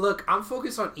like, look, I'm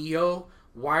focused on Io.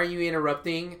 Why are you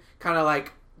interrupting? Kind of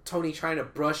like Toni trying to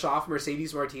brush off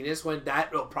Mercedes Martinez when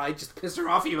that will probably just piss her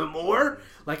off even more.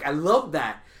 Like, I love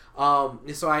that.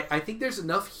 So I think there's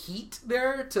enough heat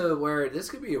there to where this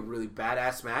could be a really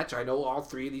badass match. I know all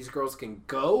three of these girls can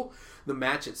go. The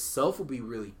match itself will be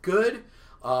really good.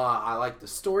 I like the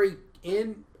story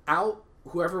in, out,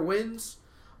 whoever wins.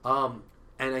 And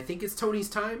I think it's Tony's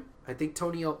time. I think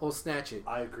Tony will snatch it.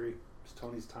 I agree. It's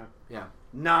Tony's time. Yeah.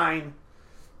 9.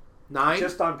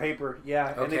 Just on paper,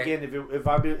 yeah. Okay. And again, if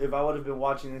I would have been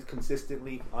watching this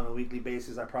consistently on a weekly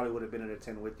basis, I probably would have been at a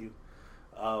 10 with you.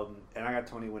 And I got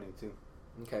Tony winning too.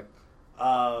 Okay.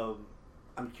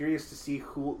 I'm curious to see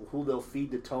who they'll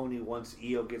feed to Tony once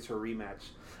Io gets her rematch.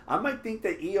 I might think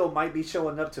that Io might be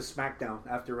showing up to SmackDown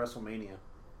after WrestleMania.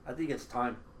 I think it's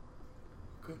time.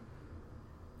 Good.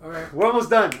 All right. We're almost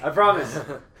done. I promise.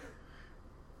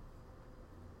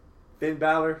 Finn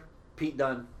Balor, Pete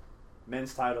Dunne,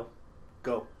 men's title.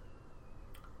 Go.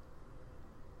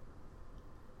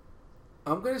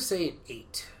 I'm going to say an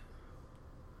 8.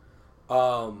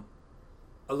 I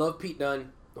love Pete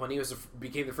Dunne when he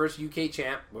became the first UK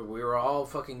champ. Where we were all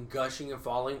fucking gushing and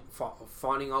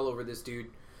fawning all over this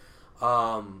dude.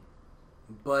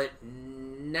 But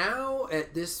now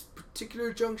at this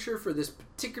particular juncture for this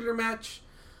particular match,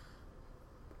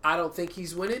 I don't think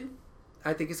he's winning.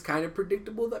 I think it's kind of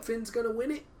predictable that Finn's going to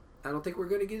win it. I don't think we're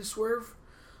going to get a swerve.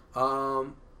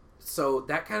 So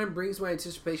that kind of brings my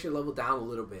anticipation level down a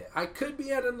little bit. I could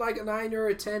be at a 9 or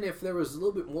a 10 if there was a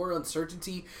little bit more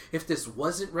uncertainty. If this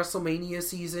wasn't WrestleMania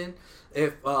season,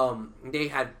 if WWE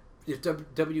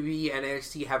and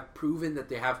NXT have proven that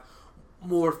they have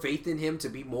more faith in him to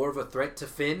be more of a threat to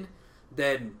Finn,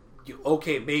 then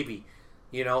okay, maybe,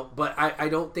 But I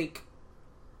don't think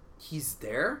he's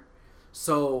there.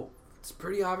 So it's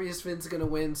pretty obvious Finn's gonna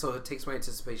win. So it takes my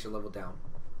anticipation level down.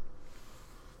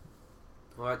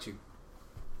 What about you?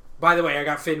 By the way, I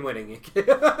got Finn winning.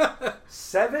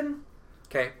 7?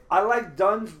 Okay. I like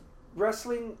Dunne's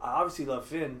wrestling. I obviously love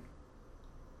Finn.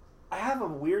 I have a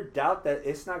weird doubt that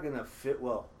it's not going to fit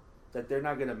well. That they're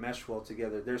not going to mesh well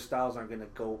together. Their styles are going to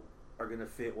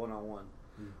fit one-on-one.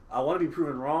 I want to be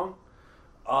proven wrong.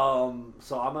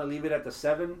 So I'm going to leave it at the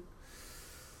 7.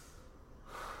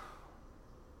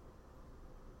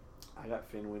 I got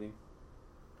Finn winning.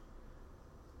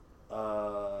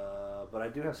 But I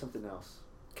do have something else.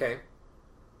 Okay.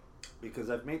 Because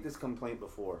I've made this complaint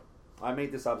before. I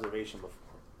made this observation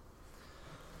before.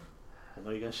 I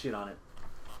know you're going to shit on it.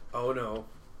 Oh, no.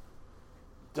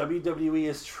 WWE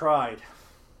has tried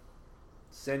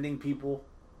sending people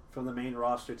from the main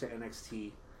roster to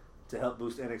NXT to help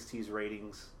boost NXT's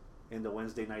ratings in the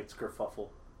Wednesday night's kerfuffle.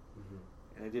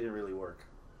 And it didn't really work.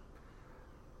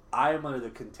 I am under the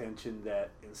contention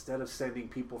that instead of sending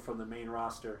people from the main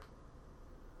roster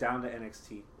down to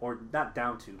NXT, or not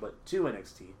down to, but to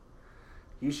NXT,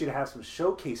 you should have some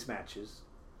showcase matches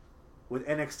with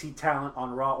NXT talent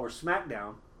on Raw or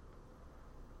SmackDown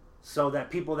so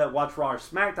that people that watch Raw or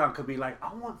SmackDown could be like,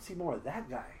 I want to see more of that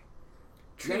guy.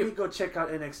 Let me go check out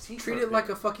NXT. Treat it like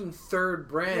a fucking third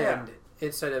brand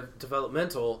instead of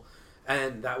developmental,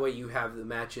 and that way you have the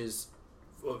matches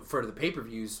for the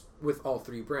pay-per-views with all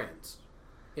three brands.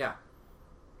 Yeah.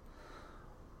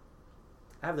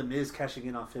 I have the Miz cashing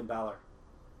in on Finn Balor.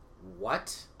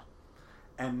 What?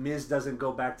 And Miz doesn't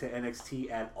go back to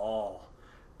NXT at all.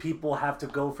 People have to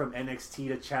go from NXT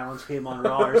to challenge him on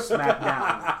Raw or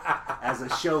SmackDown as a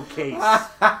showcase.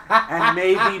 And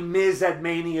maybe Miz at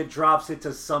Mania drops it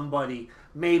to somebody.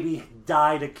 Maybe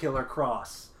die to Killer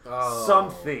Cross. Oh.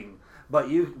 Something. But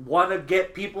you want to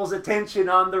get people's attention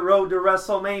on the road to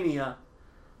WrestleMania.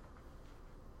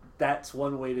 That's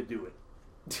one way to do it.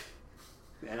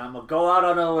 And I'm going to go out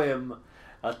on a limb,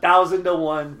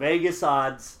 1,000-1 Vegas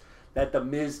odds that the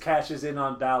Miz cashes in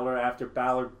on Balor after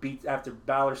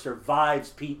Balor survives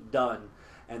Pete Dunne,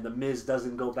 and the Miz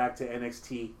doesn't go back to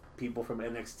NXT. People from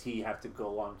NXT have to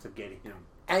go on to get him.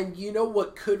 And you know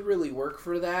what could really work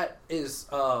for that is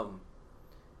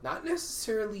not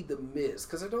necessarily the Miz,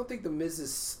 because I don't think the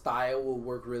Miz's style will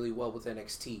work really well with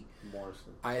NXT.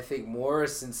 Morrison. I think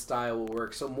Morrison's style will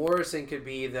work. So Morrison could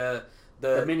be the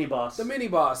mini boss. The mini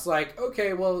boss. Like,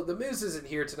 okay, well, the Miz isn't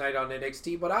here tonight on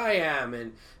NXT, but I am.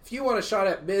 And if you want a shot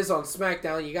at Miz on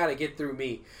SmackDown, you got to get through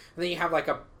me. And then you have like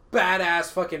a badass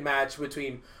fucking match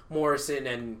between Morrison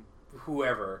and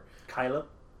whoever. Kylo.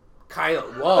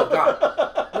 Whoa,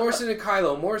 God. Morrison and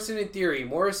Kylo. Morrison and Theory.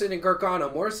 Morrison and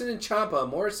Gargano. Morrison and Ciampa.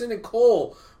 Morrison and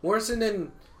Cole. Morrison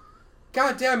and...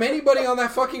 goddamn, anybody on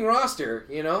that fucking roster,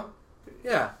 you know?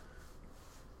 Yeah.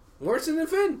 Morrison and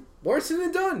Finn. Morrison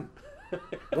and Dunn.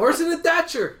 Morrison and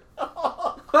Thatcher.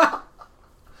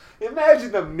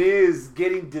 Imagine the Miz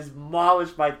getting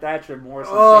demolished by Thatcher and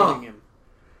Morrison saving him.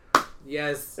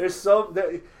 Yes. There's so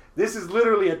This is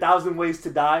literally 1,000 Ways to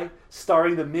Die,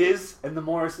 starring The Miz, and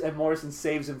Morrison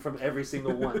saves him from every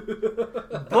single one.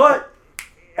 But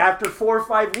after 4 or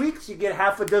 5 weeks, you get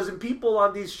half a dozen people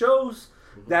on these shows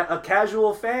that a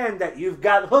casual fan that you've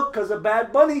got hooked because of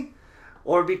Bad Bunny,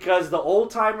 or because the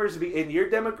old timers in your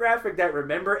demographic that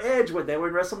remember Edge when they were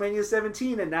in WrestleMania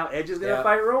 17, and now Edge is going to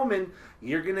fight Roman.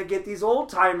 You're going to get these old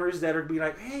timers that are be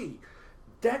like, hey,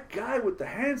 that guy with the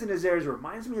hands in his ears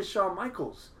reminds me of Shawn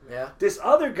Michaels. Yeah. This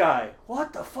other guy,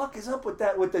 what the fuck is up with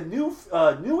that? With the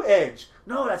new Edge?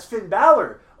 No, that's Finn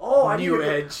Balor. Oh, I need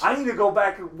to go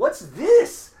back. What's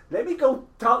this? Let me go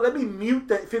talk. Let me mute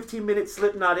that 15-minute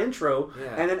Slipknot intro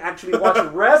and then actually watch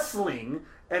wrestling.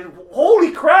 And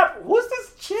holy crap, who's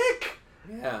this chick?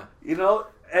 Yeah. You know,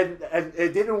 and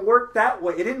it didn't work that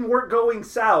way. It didn't work going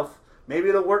south. Maybe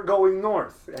it'll work going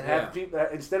north. And have people,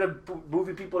 instead of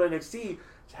moving people to NXT,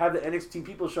 have the NXT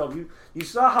people show up. You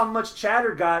saw how much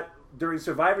chatter got during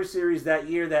Survivor Series that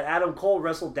year that Adam Cole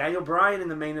wrestled Daniel Bryan in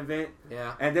the main event.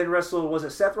 Yeah. And then wrestled, was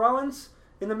it Seth Rollins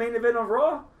in the main event of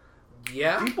Raw?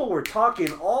 Yeah. People were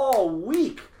talking all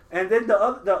week. And then the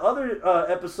other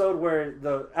episode where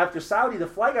after Saudi, the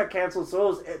flight got canceled,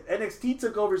 so NXT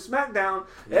took over SmackDown.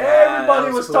 Yeah,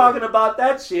 everybody was talking about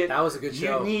that shit. That was a good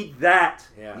show. You need that.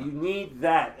 Yeah. You need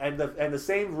that. And the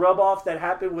same rub-off that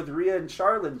happened with Rhea and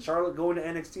Charlotte going to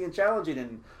NXT and challenging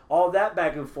and all that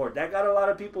back and forth. That got a lot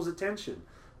of people's attention.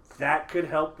 That could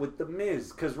help with The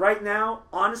Miz. Because right now,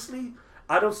 honestly,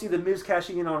 I don't see The Miz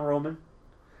cashing in on Roman.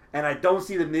 And I don't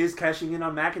see The Miz cashing in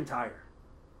on McIntyre.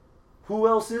 Who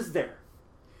else is there?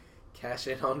 Cash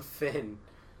in on Finn.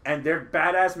 And their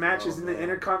badass matches in the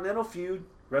Intercontinental feud.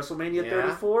 WrestleMania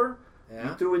 34. Yeah.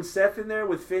 You threw in Seth in there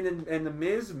with Finn and The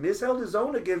Miz. Miz held his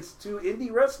own against 2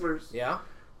 indie wrestlers. Yeah.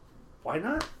 Why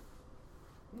not?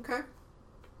 Okay.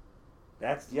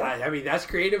 I mean, that's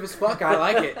creative as fuck. I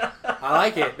like it. I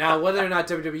like it. Now, whether or not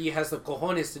WWE has the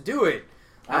cojones to do it.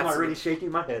 I'm already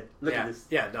shaking my head. Look at this.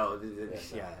 Yeah, no.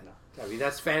 I mean,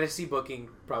 that's fantasy booking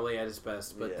probably at its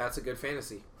best, but that's a good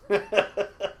fantasy.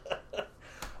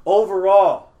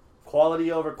 Overall, quality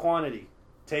over quantity,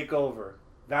 takeover,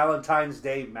 Valentine's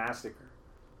Day Massacre,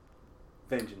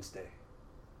 Vengeance Day,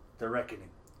 The Reckoning.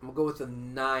 I'm going to go with a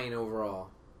 9 overall.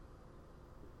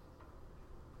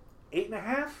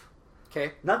 8.5?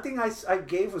 Okay. Nothing I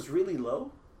gave was really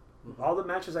low. Mm-hmm. All the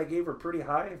matches I gave were pretty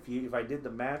high. If I did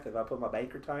the math, if I put my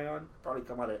banker tie on, probably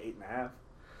come out at 8.5.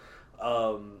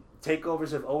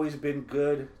 Takeovers have always been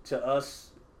good to us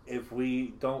if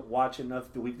we don't watch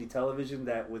enough the weekly television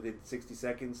that within 60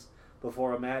 seconds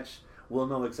before a match, we'll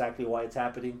know exactly why it's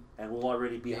happening and we'll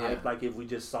already be hyped like if we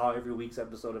just saw every week's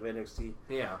episode of NXT.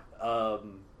 Yeah.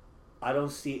 I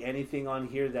don't see anything on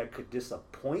here that could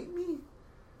disappoint me,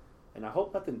 and I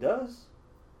hope nothing does.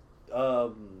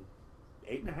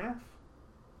 8.5.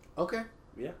 Okay.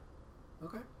 Yeah.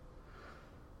 Okay.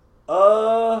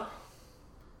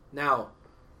 Now,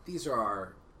 these are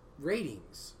our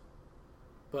ratings,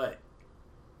 but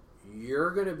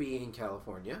you're going to be in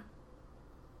California.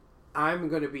 I'm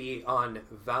going to be on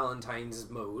Valentine's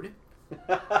mode.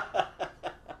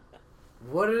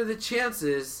 What are the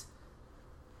chances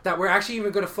that we're actually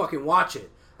even going to fucking watch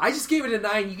it? I just gave it a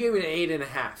 9, you gave it an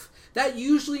 8.5. That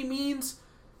usually means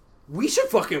we should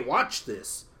fucking watch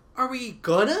this. Are we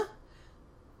gonna?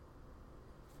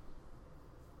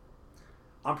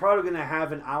 I'm probably going to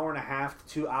have an hour and a half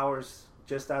to 2 hours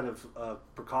just out of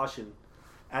precaution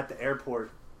at the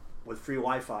airport with free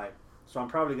Wi-Fi. So I'm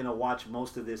probably going to watch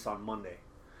most of this on Monday.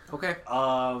 Okay.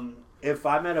 If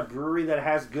I'm at a brewery that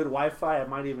has good Wi-Fi, I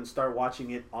might even start watching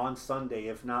it on Sunday.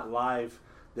 If not live,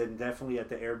 then definitely at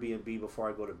the Airbnb before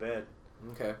I go to bed.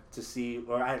 Okay. To see,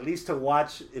 or at least to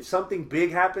watch, if something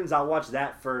big happens, I'll watch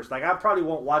that first. Like, I probably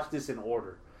won't watch this in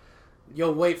order.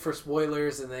 You'll wait for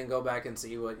spoilers and then go back and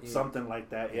see what... Something like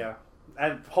that, yeah.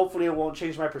 And hopefully it won't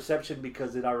change my perception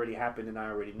because it already happened and I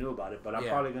already knew about it. But I'm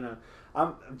probably going to...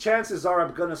 chances are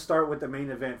I'm going to start with the main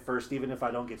event first, even if I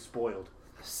don't get spoiled.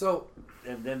 So...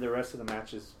 And then the rest of the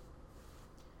matches.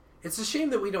 It's a shame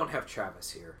that we don't have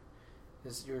Travis here.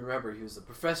 Because you remember, he was the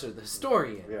professor, the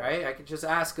historian, right? I could just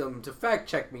ask him to fact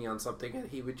check me on something and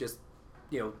he would just,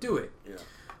 do it. Yeah.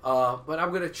 But I'm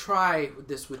going to try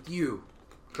this with you,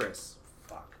 Chris.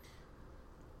 Fuck.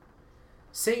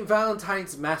 St.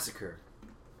 Valentine's Massacre.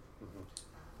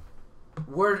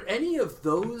 Mm-hmm. Were any of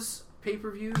those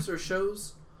pay-per-views or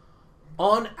shows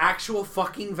on actual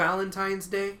fucking Valentine's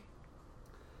Day?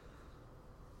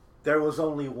 There was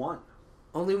only one.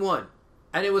 Only one.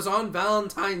 And it was on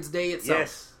Valentine's Day itself.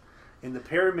 Yes. In the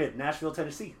Pyramid, Nashville,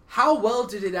 Tennessee. How well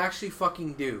did it actually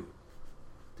fucking do?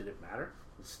 Did it matter?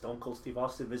 Stone Cold Steve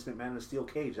Austin, Vince McMahon, and a steel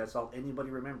cage. That's all anybody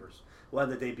remembers. Well,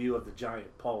 the debut of the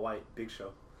Giant, Paul White, Big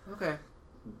Show. Okay.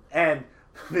 And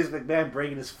Vince McMahon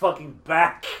breaking his fucking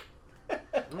back.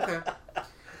 Okay.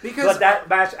 Because but that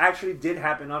match actually did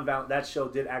happen on that show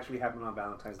did actually happen on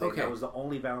Valentine's Day. Okay. That was the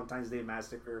only Valentine's Day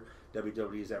massacre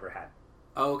WWE's ever had.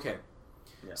 Oh, okay.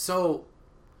 Yeah. So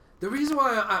the reason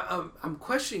why I'm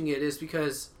questioning it is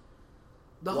because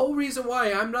the whole reason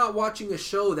why I'm not watching a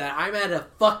show that I'm at a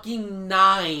fucking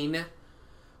 9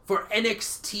 for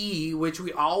NXT, which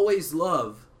we always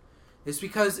love, is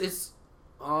because it's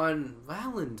on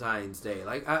Valentine's Day.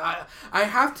 Like I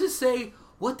have to say,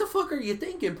 what the fuck are you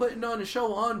thinking putting on a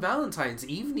show on Valentine's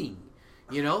evening?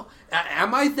 You know,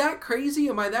 am I that crazy?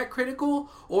 Am I that critical?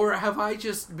 Or have I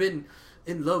just been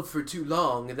in love for too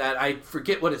long that I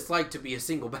forget what it's like to be a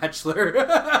single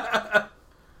bachelor?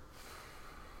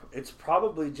 It's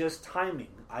probably just timing.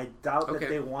 I doubt Okay. that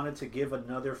they wanted to give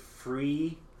another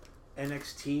free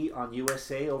NXT on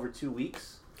USA over 2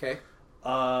 weeks. Okay.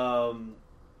 And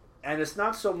it's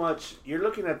not so much, you're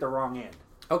looking at the wrong end.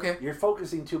 Okay. You're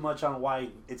focusing too much on why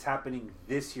it's happening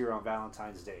this year on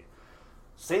Valentine's Day.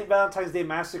 St. Valentine's Day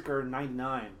Massacre in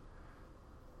 99.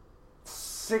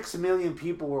 6 million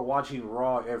people were watching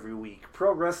Raw every week.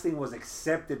 Pro wrestling was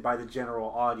accepted by the general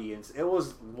audience. It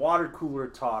was water cooler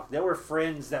talk. There were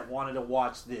friends that wanted to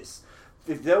watch this.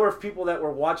 If there were people that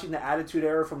were watching the Attitude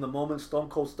Era from the moment Stone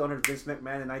Cold Stunner Vince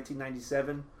McMahon in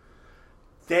 1997,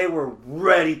 they were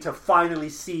ready to finally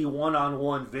see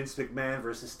one-on-one Vince McMahon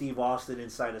versus Steve Austin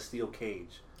inside a steel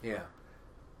cage. Yeah.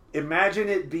 Imagine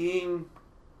it being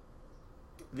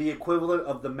the equivalent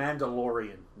of The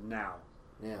Mandalorian now.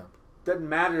 Yeah. Doesn't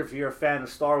matter if you're a fan of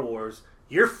Star Wars.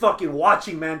 You're fucking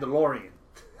watching Mandalorian.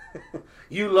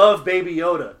 You love Baby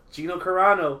Yoda. Gina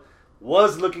Carano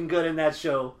was looking good in that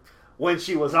show when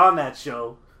she was on that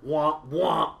show. Womp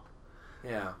womp.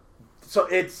 Yeah. So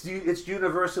it's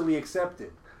universally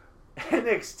accepted.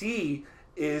 NXT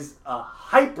is a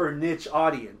hyper niche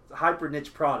audience, hyper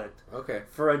niche product Okay.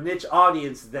 for a niche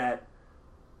audience that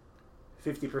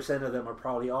 50% of them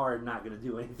are not going to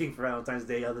do anything for Valentine's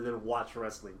Day other than watch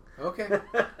wrestling. Okay.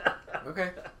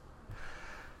 Okay.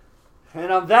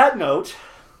 And on that note,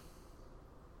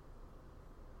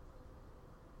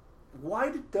 why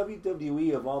did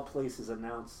WWE of all places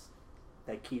announce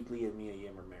that Keith Lee and Mia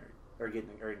Yim are married or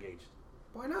engaged?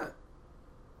 Why not?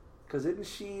 Because isn't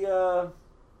she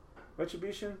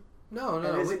Retribution? No.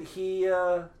 And isn't he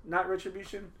not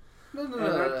Retribution? No. And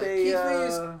aren't they, Keith Lee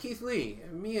is Keith Lee.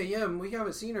 Mia Yim, we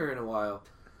haven't seen her in a while.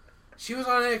 She was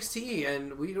on NXT,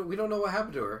 and we don't know what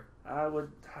happened to her. I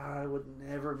would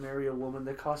never marry a woman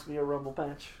that cost me a Rumble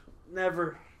match.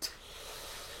 Never.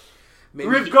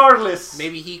 Regardless.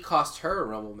 Maybe he cost her a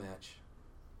Rumble match.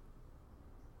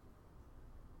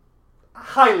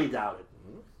 Highly doubt it.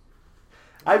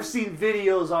 I've seen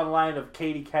videos online of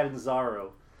Katie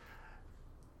Catanzaro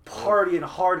partying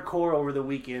hardcore over the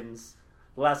weekends,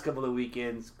 the last couple of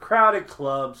weekends. Crowded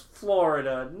clubs,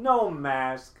 Florida, no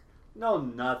mask, no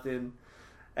nothing.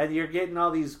 And you're getting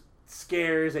all these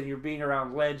scares and you're being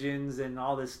around legends and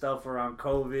all this stuff around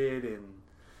COVID and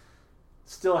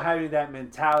still having that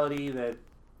mentality that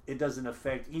it doesn't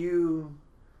affect you,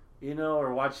 you know,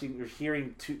 or watching or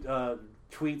hearing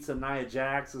tweets of Nia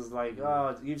Jax is like, oh,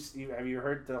 have you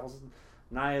heard the whole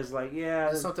Nia's like,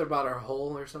 yeah. Something about her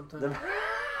hole or something?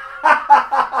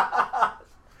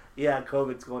 Yeah,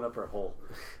 COVID's going up her hole.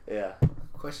 Yeah.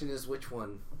 Question is, which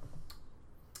one?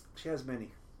 She has many.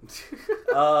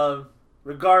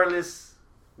 Regardless,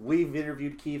 we've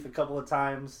interviewed Keith a couple of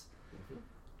times.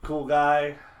 Cool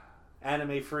guy,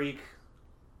 anime freak.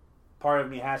 Part of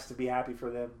me has to be happy for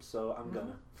them, so I'm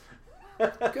gonna.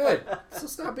 Good. So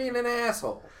stop being an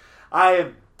asshole. I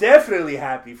am definitely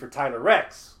happy for Tyler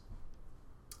Rex.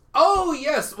 Oh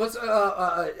yes, what's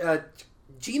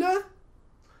Gina?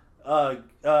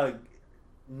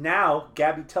 Now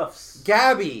Gabby Tufts.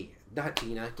 Gabby, not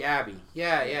Gina. Gabby.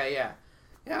 Yeah.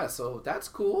 Yeah. So that's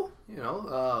cool. You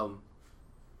know.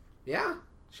 Yeah.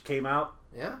 She came out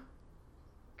Yeah.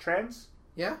 trans.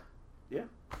 Yeah. Yeah.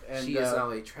 And, she is now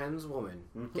a trans woman.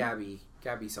 Mhm.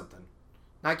 Gabby something.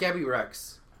 Not Gabby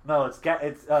Rex. No, it's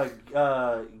Gabe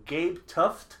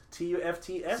Tuft,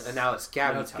 Tufts, And now it's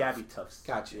Gabby. Now it's Gabby Tufts.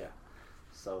 Gotcha. Yeah.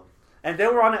 So, and they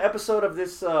were on an episode of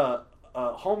this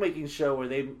homemaking show where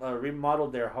they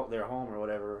remodeled their home or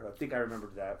whatever. I think I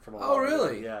remembered that from a while Oh, ago.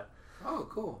 really? Yeah. Oh,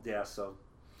 cool. Yeah. So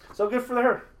good for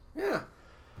her. Yeah.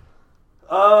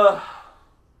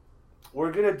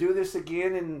 We're gonna do this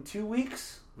again in 2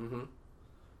 weeks. Mm-hmm.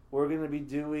 We're gonna be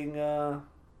doing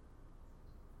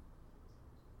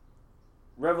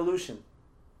Revolution.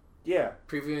 Yeah.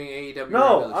 Previewing AEW.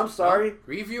 No, Revolution. I'm sorry. No?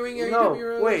 Reviewing AEW No,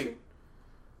 Revolution? wait.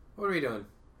 What are we doing?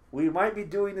 We might be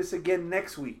doing this again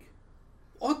next week.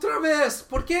 Otra vez.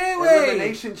 ¿Por qué, güey?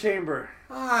 Elimination Chamber.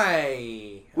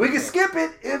 Ay. We can skip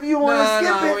it if you want to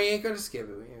skip No, it. we ain't going to skip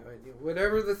it.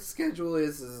 Whatever the schedule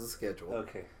is the schedule.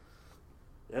 Okay.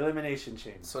 Elimination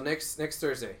Chamber. So next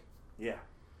Thursday. Yeah.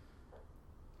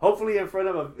 Hopefully in front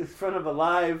of a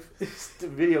live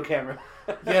video camera.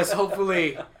 Yes,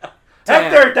 hopefully.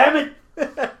 Hector, damn it!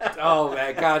 Oh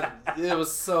my God, it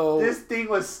was so. This thing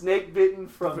was snake bitten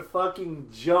from fucking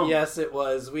jump. Yes, it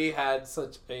was. We had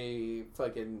such a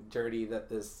fucking journey that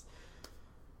this.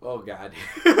 Oh God.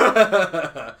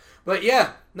 But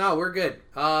yeah, no, we're good.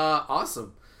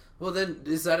 Awesome. Well then,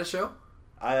 is that a show?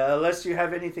 Unless you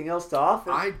have anything else to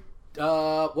offer.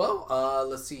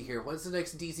 Let's see here. When's the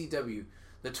next DCW?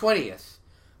 The 20th.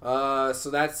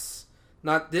 So that's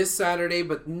not this Saturday,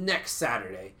 but next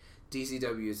Saturday.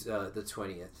 DCW is the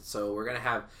 20th. So we're going to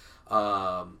have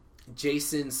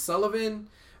Jason Sullivan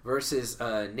versus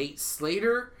Nate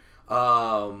Slater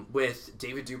with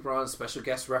David Dupron, special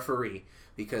guest referee,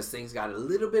 because things got a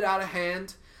little bit out of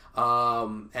hand.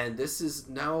 And this is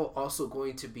now also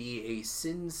going to be a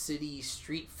Sin City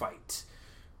street fight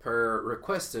per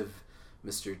request of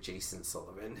Mr. Jason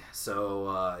Sullivan.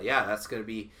 So, yeah, that's going to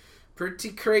be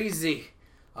pretty crazy.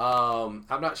 I'm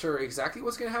not sure exactly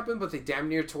what's going to happen, but they damn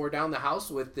near tore down the house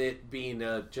with it being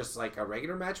just like a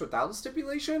regular match without a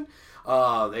stipulation.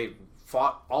 They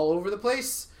fought all over the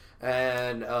place,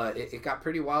 and it got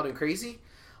pretty wild and crazy.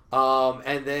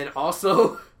 And then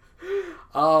also,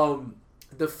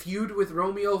 the feud with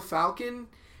Romeo Falcon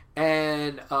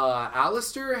and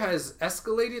Alistair has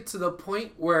escalated to the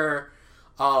point where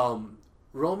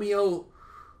Romeo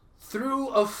threw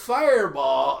a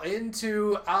fireball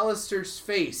into Alistair's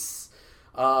face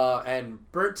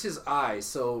and burnt his eye.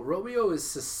 So Romeo is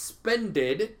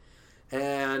suspended,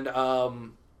 and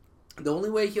the only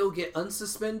way he'll get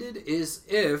unsuspended is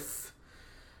if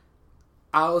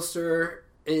Alistair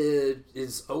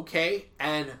is okay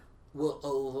and will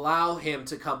allow him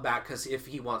to come back, because if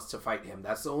he wants to fight him,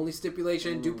 that's the only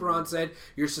stipulation. Dupron said,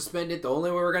 you're suspended. The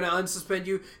only way we're going to unsuspend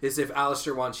you is if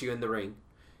Alistair wants you in the ring.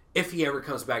 If he ever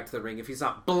comes back to the ring, if he's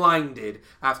not blinded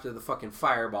after the fucking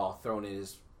fireball thrown in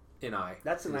his eye.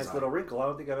 That's a nice little wrinkle. I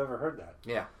don't think I've ever heard that.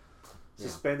 Yeah.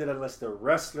 Suspended unless the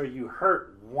wrestler you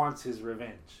hurt wants his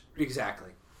revenge.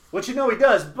 Exactly. Which you know he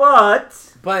does,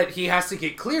 but... But he has to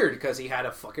get cleared because he had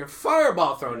a fucking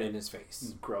fireball thrown in his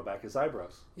face. Grow back his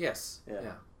eyebrows. Yes.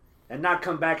 Yeah. And not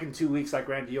come back in 2 weeks like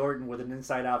Randy Orton with an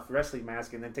inside-out wrestling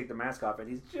mask and then take the mask off and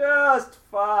he's just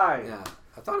fine. Yeah.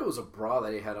 I thought it was a bra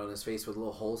that he had on his face with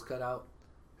little holes cut out.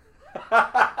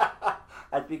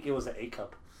 I think it was an A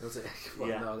cup. It was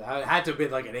No, it had to have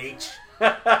been like an H.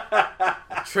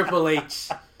 Triple H.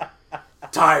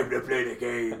 Time to play the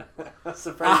game. I'm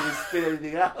surprised you didn't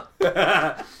spit anything out.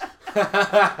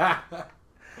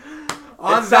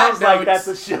 On it sounds like that's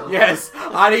a show. Yes.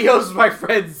 Adios, my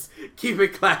friends. Keep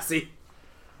it classy.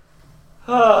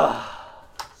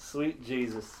 Sweet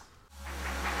Jesus.